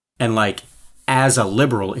 80s, and as a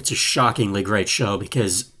liberal, it's a shockingly great show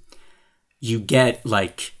because you get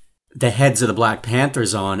the heads of the Black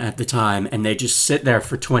Panthers on at the time, and they just sit there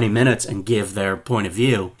for 20 minutes and give their point of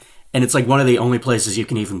view. And it's one of the only places you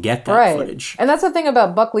can even get that footage. And that's the thing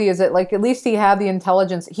about Buckley is that at least he had the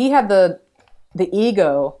intelligence. He had the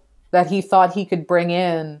ego that he thought he could bring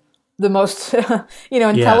in the most,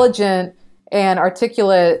 intelligent and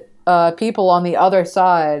articulate people on the other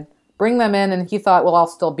side, bring them in, and he thought, well, I'll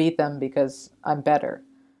still beat them because I'm better.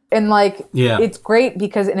 And like, Yeah. it's great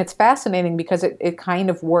because, and it's fascinating because it kind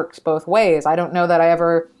of works both ways. I don't know that I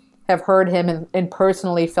ever have heard him and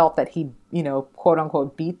personally felt that he, quote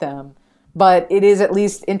unquote, beat them. But it is at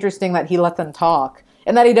least interesting that he let them talk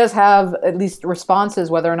and that he does have at least responses,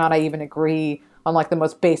 whether or not I even agree on like the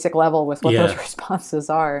most basic level with what those responses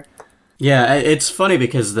are. Yeah, it's funny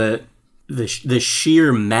because the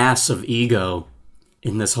sheer mass of ego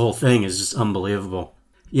in this whole thing is just unbelievable.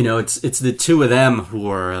 It's the two of them who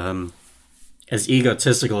are as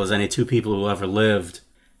egotistical as any two people who ever lived.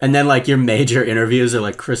 And then like your major interviews are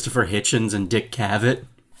like Christopher Hitchens and Dick Cavett.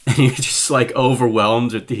 And you're just like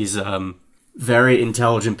overwhelmed with these very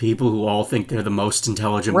intelligent people who all think they're the most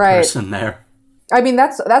intelligent person there. I mean,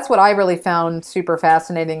 that's what I really found super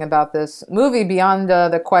fascinating about this movie, beyond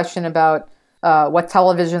the question about what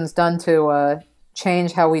television's done to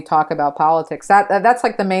change how we talk about politics. That's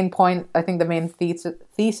like the main point, I think the main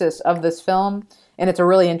thesis of this film, and it's a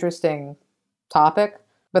really interesting topic.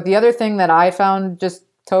 But the other thing that I found just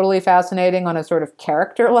totally fascinating on a sort of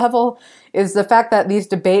character level is the fact that these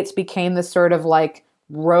debates became this sort of like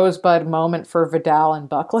rosebud moment for Vidal and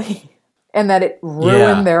Buckley. And that it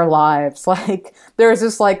ruined their lives. Like, there's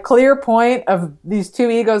this, like, clear point of these two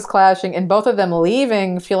egos clashing and both of them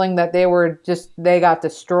leaving feeling that they got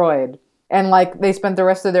destroyed. And, like, they spent the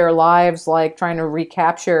rest of their lives, like, trying to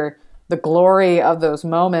recapture the glory of those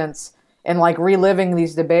moments and, like, reliving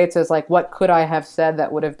these debates as, like, what could I have said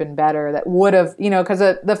that would have been better? That would have, because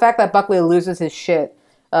the fact that Buckley loses his shit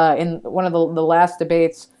in one of the last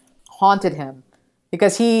debates haunted him.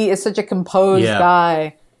 Because he is such a composed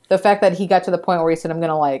guy. The fact that he got to the point where he said, I'm going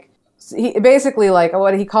to like, he basically like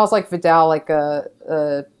what he calls like Vidal, like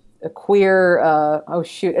a queer,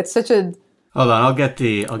 it's such a, hold on. I'll get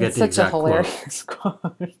the exact quote. Hilarious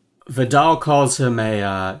quote. Vidal calls him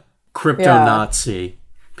a crypto-Nazi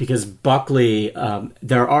because Buckley,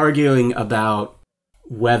 they're arguing about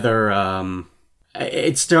whether,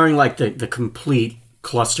 it's during like the complete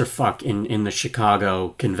clusterfuck in the Chicago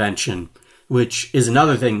convention, which is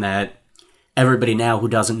another thing that everybody now who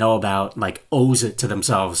doesn't know about, like, owes it to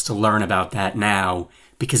themselves to learn about that now,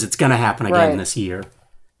 because it's going to happen again this year.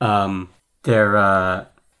 They're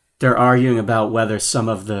arguing about whether some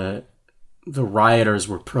of the rioters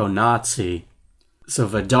were pro-Nazi. So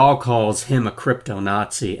Vidal calls him a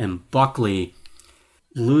crypto-Nazi, and Buckley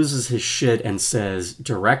loses his shit and says,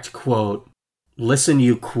 direct quote, "Listen,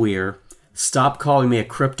 you queer. Stop calling me a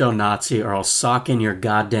crypto-Nazi or I'll sock in your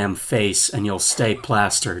goddamn face and you'll stay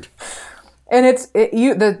plastered." And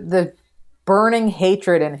the burning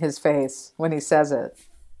hatred in his face when he says it.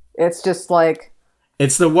 It's just like...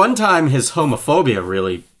 It's the one time his homophobia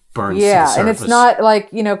really burns to the surface. And it's not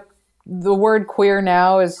like, the word queer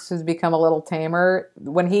now has become a little tamer.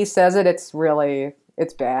 When he says it, it's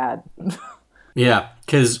bad. Yeah,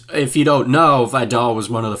 because if you don't know, Vidal was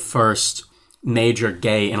one of the first major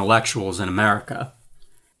gay intellectuals in America.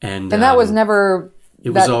 And that was never... It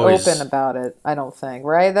was always open about it, I don't think,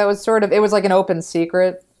 right? That was sort of, it was like an open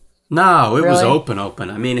secret. No, it was open.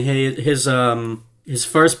 I mean, his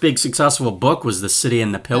first big successful book was The City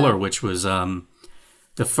and the Pillar, which was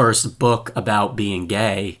the first book about being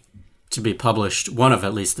gay to be published. One of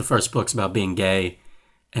at least the first books about being gay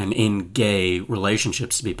and in gay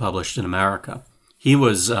relationships to be published in America. He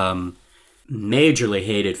was majorly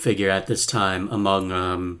hated figure at this time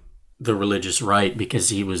among the religious right because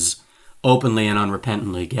he was openly and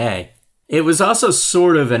unrepentantly gay. It was also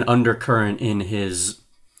sort of an undercurrent in his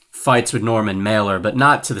fights with Norman Mailer, but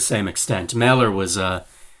not to the same extent. Mailer was a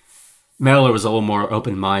little more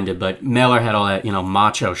open-minded, but Mailer had all that,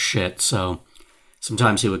 macho shit, so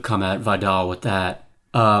sometimes he would come at Vidal with that.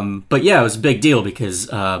 But yeah, it was a big deal because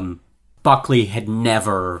Buckley had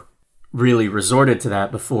never really resorted to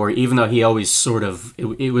that before, even though he always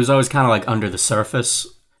it was always kind of like under the surface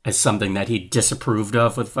as something that he disapproved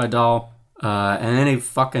of with Vidal. And then he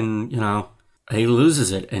fucking, he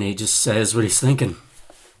loses it and he just says what he's thinking.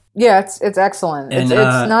 Yeah, it's excellent. And,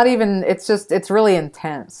 it's not even, it's really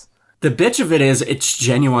intense. The bitch of it is, it's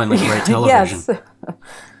genuinely great television. Yes.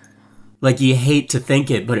 Like, you hate to think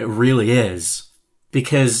it, but it really is.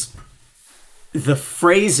 Because the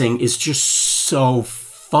phrasing is just so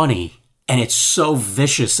funny. And it's so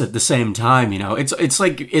vicious at the same time, It's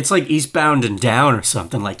like Eastbound and Down or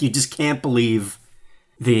something. Like, you just can't believe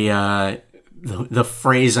the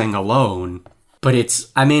phrasing alone. But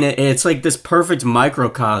it's like this perfect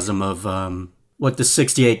microcosm of what the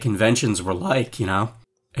 68 conventions were like,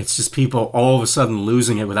 It's just people all of a sudden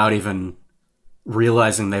losing it without even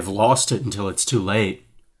realizing they've lost it until it's too late.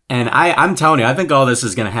 And I'm telling you, I think all this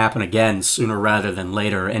is going to happen again sooner rather than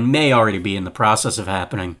later, and may already be in the process of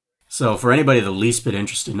happening. So for anybody the least bit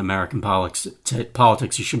interested in American politics,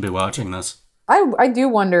 you should be watching this. I do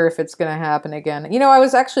wonder if it's going to happen again. I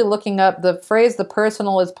was actually looking up the phrase "the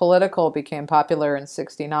personal is political" became popular in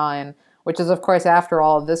 '69, which is, of course, after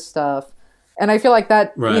all of this stuff. And I feel like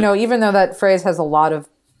that, right. Even though that phrase has a lot of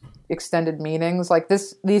extended meanings, like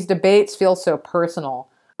these debates feel so personal.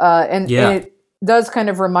 And it does kind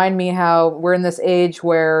of remind me how we're in this age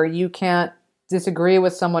where you can't disagree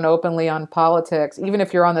with someone openly on politics, even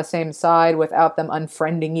if you're on the same side, without them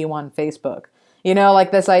unfriending you on Facebook.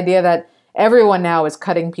 Like this idea that everyone now is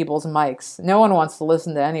cutting people's mics. No one wants to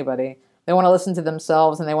listen to anybody. They want to listen to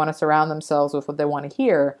themselves, and they want to surround themselves with what they want to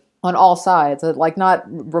hear on all sides, like not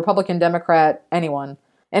Republican, Democrat, anyone.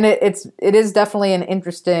 And it is definitely an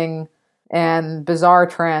interesting and bizarre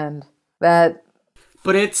trend that...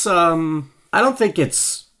 But it's, I don't think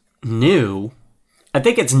it's new. I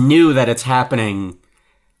think it's new that it's happening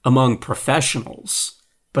among professionals.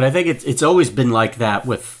 But I think it's always been like that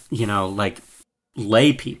with, like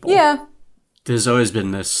lay people. Yeah. There's always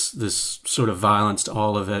been this sort of violence to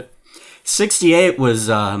all of it. 68 was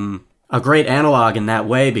a great analog in that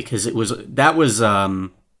way because that was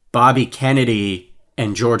Bobby Kennedy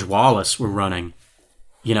and George Wallace were running.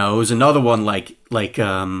 It was another one like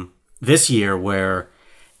this year where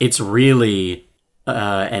it's really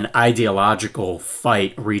an ideological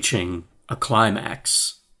fight reaching a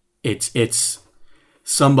climax. It's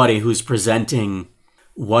somebody who's presenting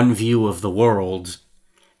one view of the world,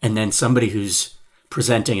 and then somebody who's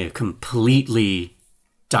presenting a completely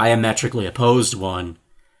diametrically opposed one,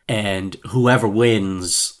 and whoever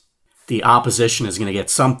wins, the opposition is going to get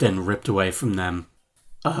something ripped away from them.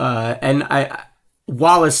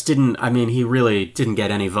 Wallace he really didn't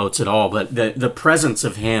get any votes at all, but the presence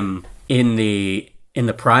of him in the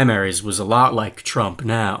primaries was a lot like Trump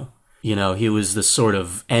now. He was the sort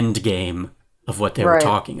of end game of what they were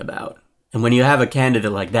talking about. And when you have a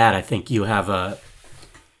candidate like that, I think you have an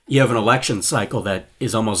election cycle that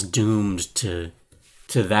is almost doomed to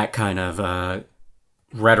that kind of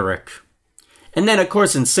rhetoric. And then, of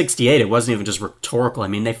course, in 68, it wasn't even just rhetorical.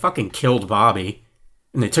 They fucking killed Bobby.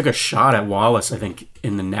 And they took a shot at Wallace, I think,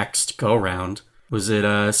 in the next go-round. Was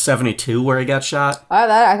it 72 where he got shot? I'd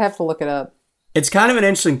have to look it up. It's kind of an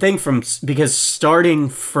interesting thing because starting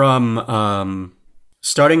from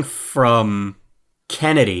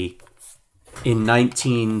Kennedy in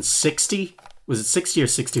 1960, was it 60 or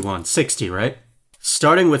 61? 60, right?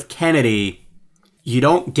 Starting with Kennedy, you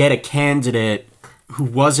don't get a candidate who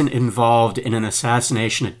wasn't involved in an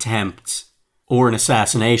assassination attempt or an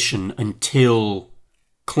assassination until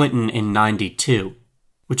Clinton in 92,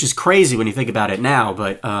 which is crazy when you think about it now,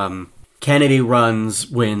 but Kennedy runs,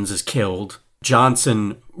 wins, is killed.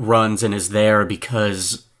 Johnson runs and is there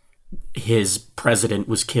because his president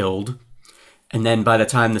was killed. And then by the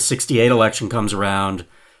time the 68 election comes around,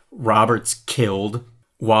 Roberts killed,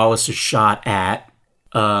 Wallace is shot at,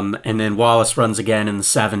 and then Wallace runs again in the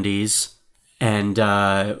 70s, and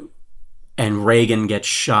Reagan gets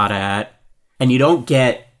shot at, and you don't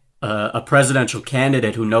get a presidential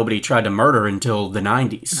candidate who nobody tried to murder until the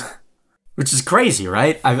 90s, which is crazy,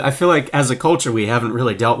 right? I feel like as a culture we haven't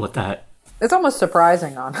really dealt with that. It's almost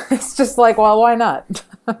surprising it's just like, well, why not?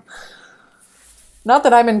 Not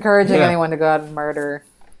that I'm encouraging anyone to go out and murder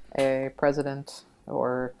a president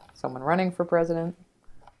or someone running for president.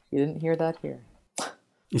 You didn't hear that here.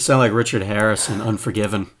 You sound like Richard Harris in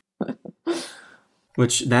Unforgiven,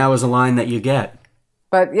 which now is a line that you get.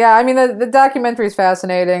 But yeah, the documentary is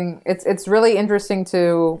fascinating. It's really interesting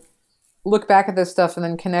to look back at this stuff and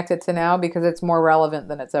then connect it to now because it's more relevant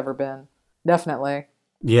than it's ever been. Definitely.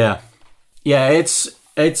 Yeah. Yeah, it's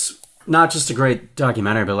not just a great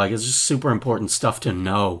documentary, but it's just super important stuff to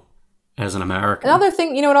know as an American. Another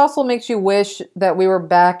thing, it also makes you wish that we were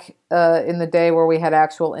back in the day where we had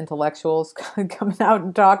actual intellectuals coming out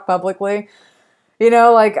and talk publicly.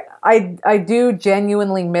 I do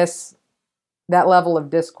genuinely miss that level of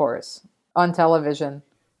discourse on television.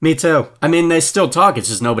 Me too. They still talk, it's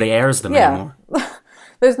just nobody airs them anymore.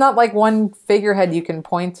 There's not one figurehead you can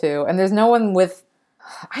point to, and there's no one with...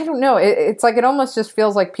 I don't know. It's it almost just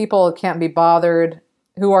feels like people can't be bothered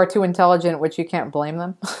who are too intelligent, which you can't blame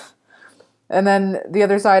them. And then the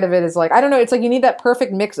other side of it is I don't know. It's you need that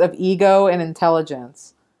perfect mix of ego and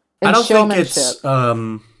intelligence and showmanship.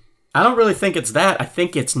 I don't really think it's that. I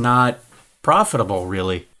think it's not profitable,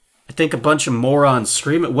 really. I think a bunch of morons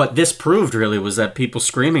screaming. What this proved really was that people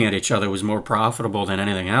screaming at each other was more profitable than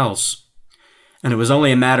anything else. And it was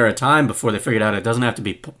only a matter of time before they figured out it doesn't have to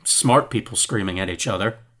be smart people screaming at each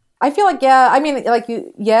other. I feel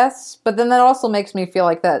yes, but then that also makes me feel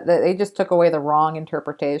like that they just took away the wrong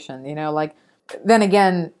interpretation. then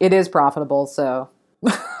again, it is profitable, so.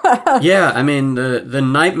 Yeah, I mean, the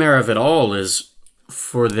nightmare of it all is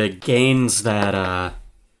for the gains that,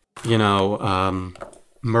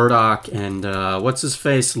 Murdoch and, what's his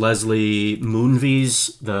face? Leslie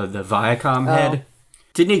Moonves, the Viacom head.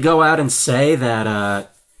 Didn't he go out and say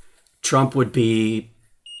that Trump would be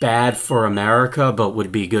bad for America, but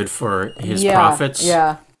would be good for his profits?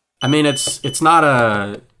 Yeah. I mean, it's not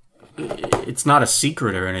a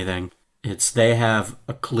secret or anything. They have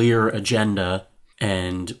a clear agenda,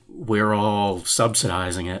 and we're all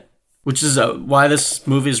subsidizing it. Which is why this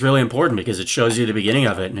movie is really important, because it shows you the beginning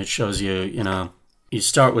of it, and it shows you, you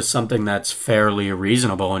start with something that's fairly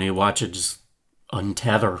reasonable, and you watch it just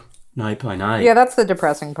untether night by night. Yeah, that's the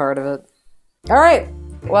depressing part of it. All right.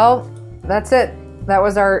 Well, that's it. That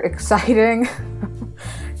was our exciting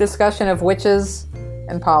discussion of witches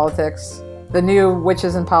and politics. The new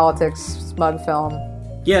Witches and Politics smug film.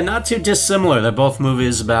 Yeah, not too dissimilar. They're both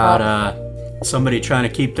movies about somebody trying to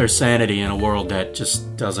keep their sanity in a world that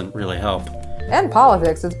just doesn't really help. And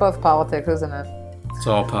politics. It's both politics, isn't it? It's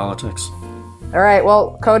all politics. All right.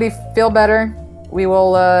 Well, Cody, feel better. We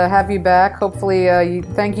will have you back. Hopefully,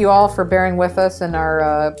 thank you all for bearing with us in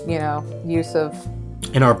our, use of...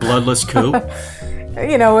 In our bloodless coup.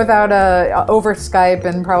 Without over Skype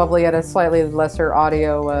and probably at a slightly lesser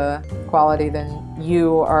audio quality than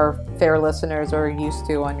you, our fair listeners, are used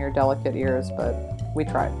to on your delicate ears, but we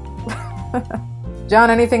tried. John,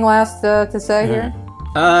 anything last to say here?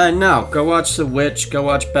 No. Go watch The Witch. Go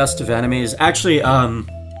watch Best of Enemies. Actually,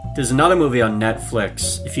 there's another movie on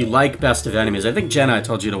Netflix. If you like Best of Enemies, I think Jenna, I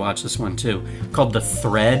told you to watch this one too, called The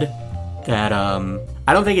Thread. That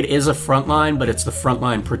I don't think it is a Frontline, but it's the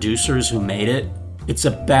Frontline producers who made it. It's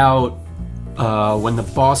about when the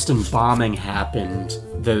Boston bombing happened,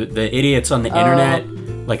 the idiots on the internet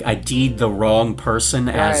ID'd the wrong person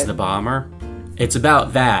as the bomber. It's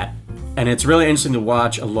about that, and it's really interesting to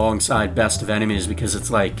watch alongside Best of Enemies, because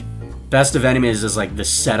it's like Best of Enemies is like the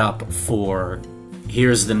setup for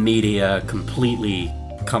here's the media completely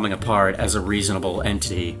coming apart as a reasonable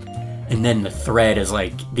entity, and then The Thread is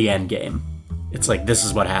like the end game. It's like, this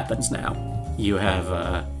is what happens now. You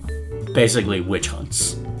have basically witch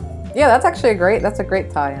hunts. Yeah, that's actually a great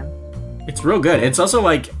tie-in. It's real good. It's also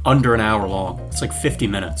like under an hour long. It's like 50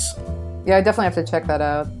 minutes. Yeah, I definitely have to check that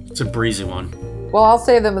out. It's a breezy one. Well, I'll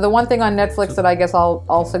say the one thing on Netflix that I guess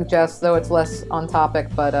I'll suggest, though it's less on topic,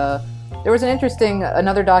 but there was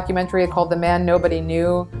another documentary called The Man Nobody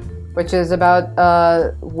Knew, which is about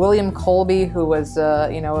William Colby, who was,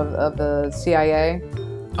 of the CIA.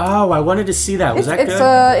 Oh, I wanted to see that. Was that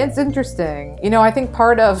good? It's interesting. I think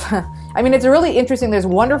part of... it's really interesting. There's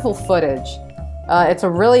wonderful footage. It's a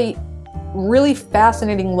really, really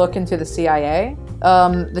fascinating look into the CIA.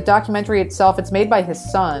 The documentary itself, it's made by his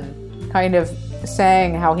son, kind of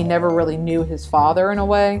saying how he never really knew his father in a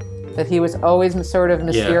way, that he was always sort of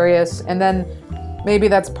mysterious. Yeah. And then maybe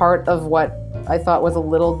that's part of what I thought was a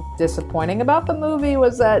little disappointing about the movie,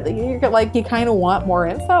 was that you kind of want more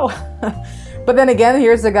info. But then again,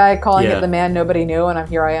 here's the guy calling it The Man Nobody Knew, and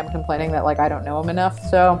here I am complaining that I don't know him enough.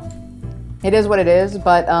 So it is what it is,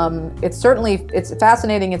 but it's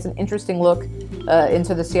fascinating. It's an interesting look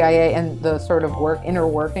into the CIA and the sort of inner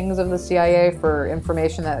workings of the CIA for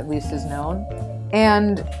information that at least is known.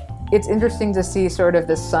 And it's interesting to see sort of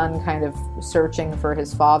this son kind of searching for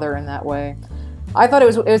his father in that way. I thought it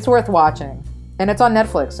was worth watching, and it's on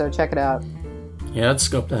Netflix, so check it out. Yeah, let's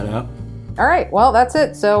scope that out. All right, well, that's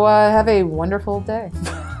it. So have a wonderful day.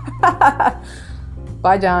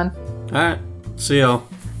 Bye, John. All right, see y'all.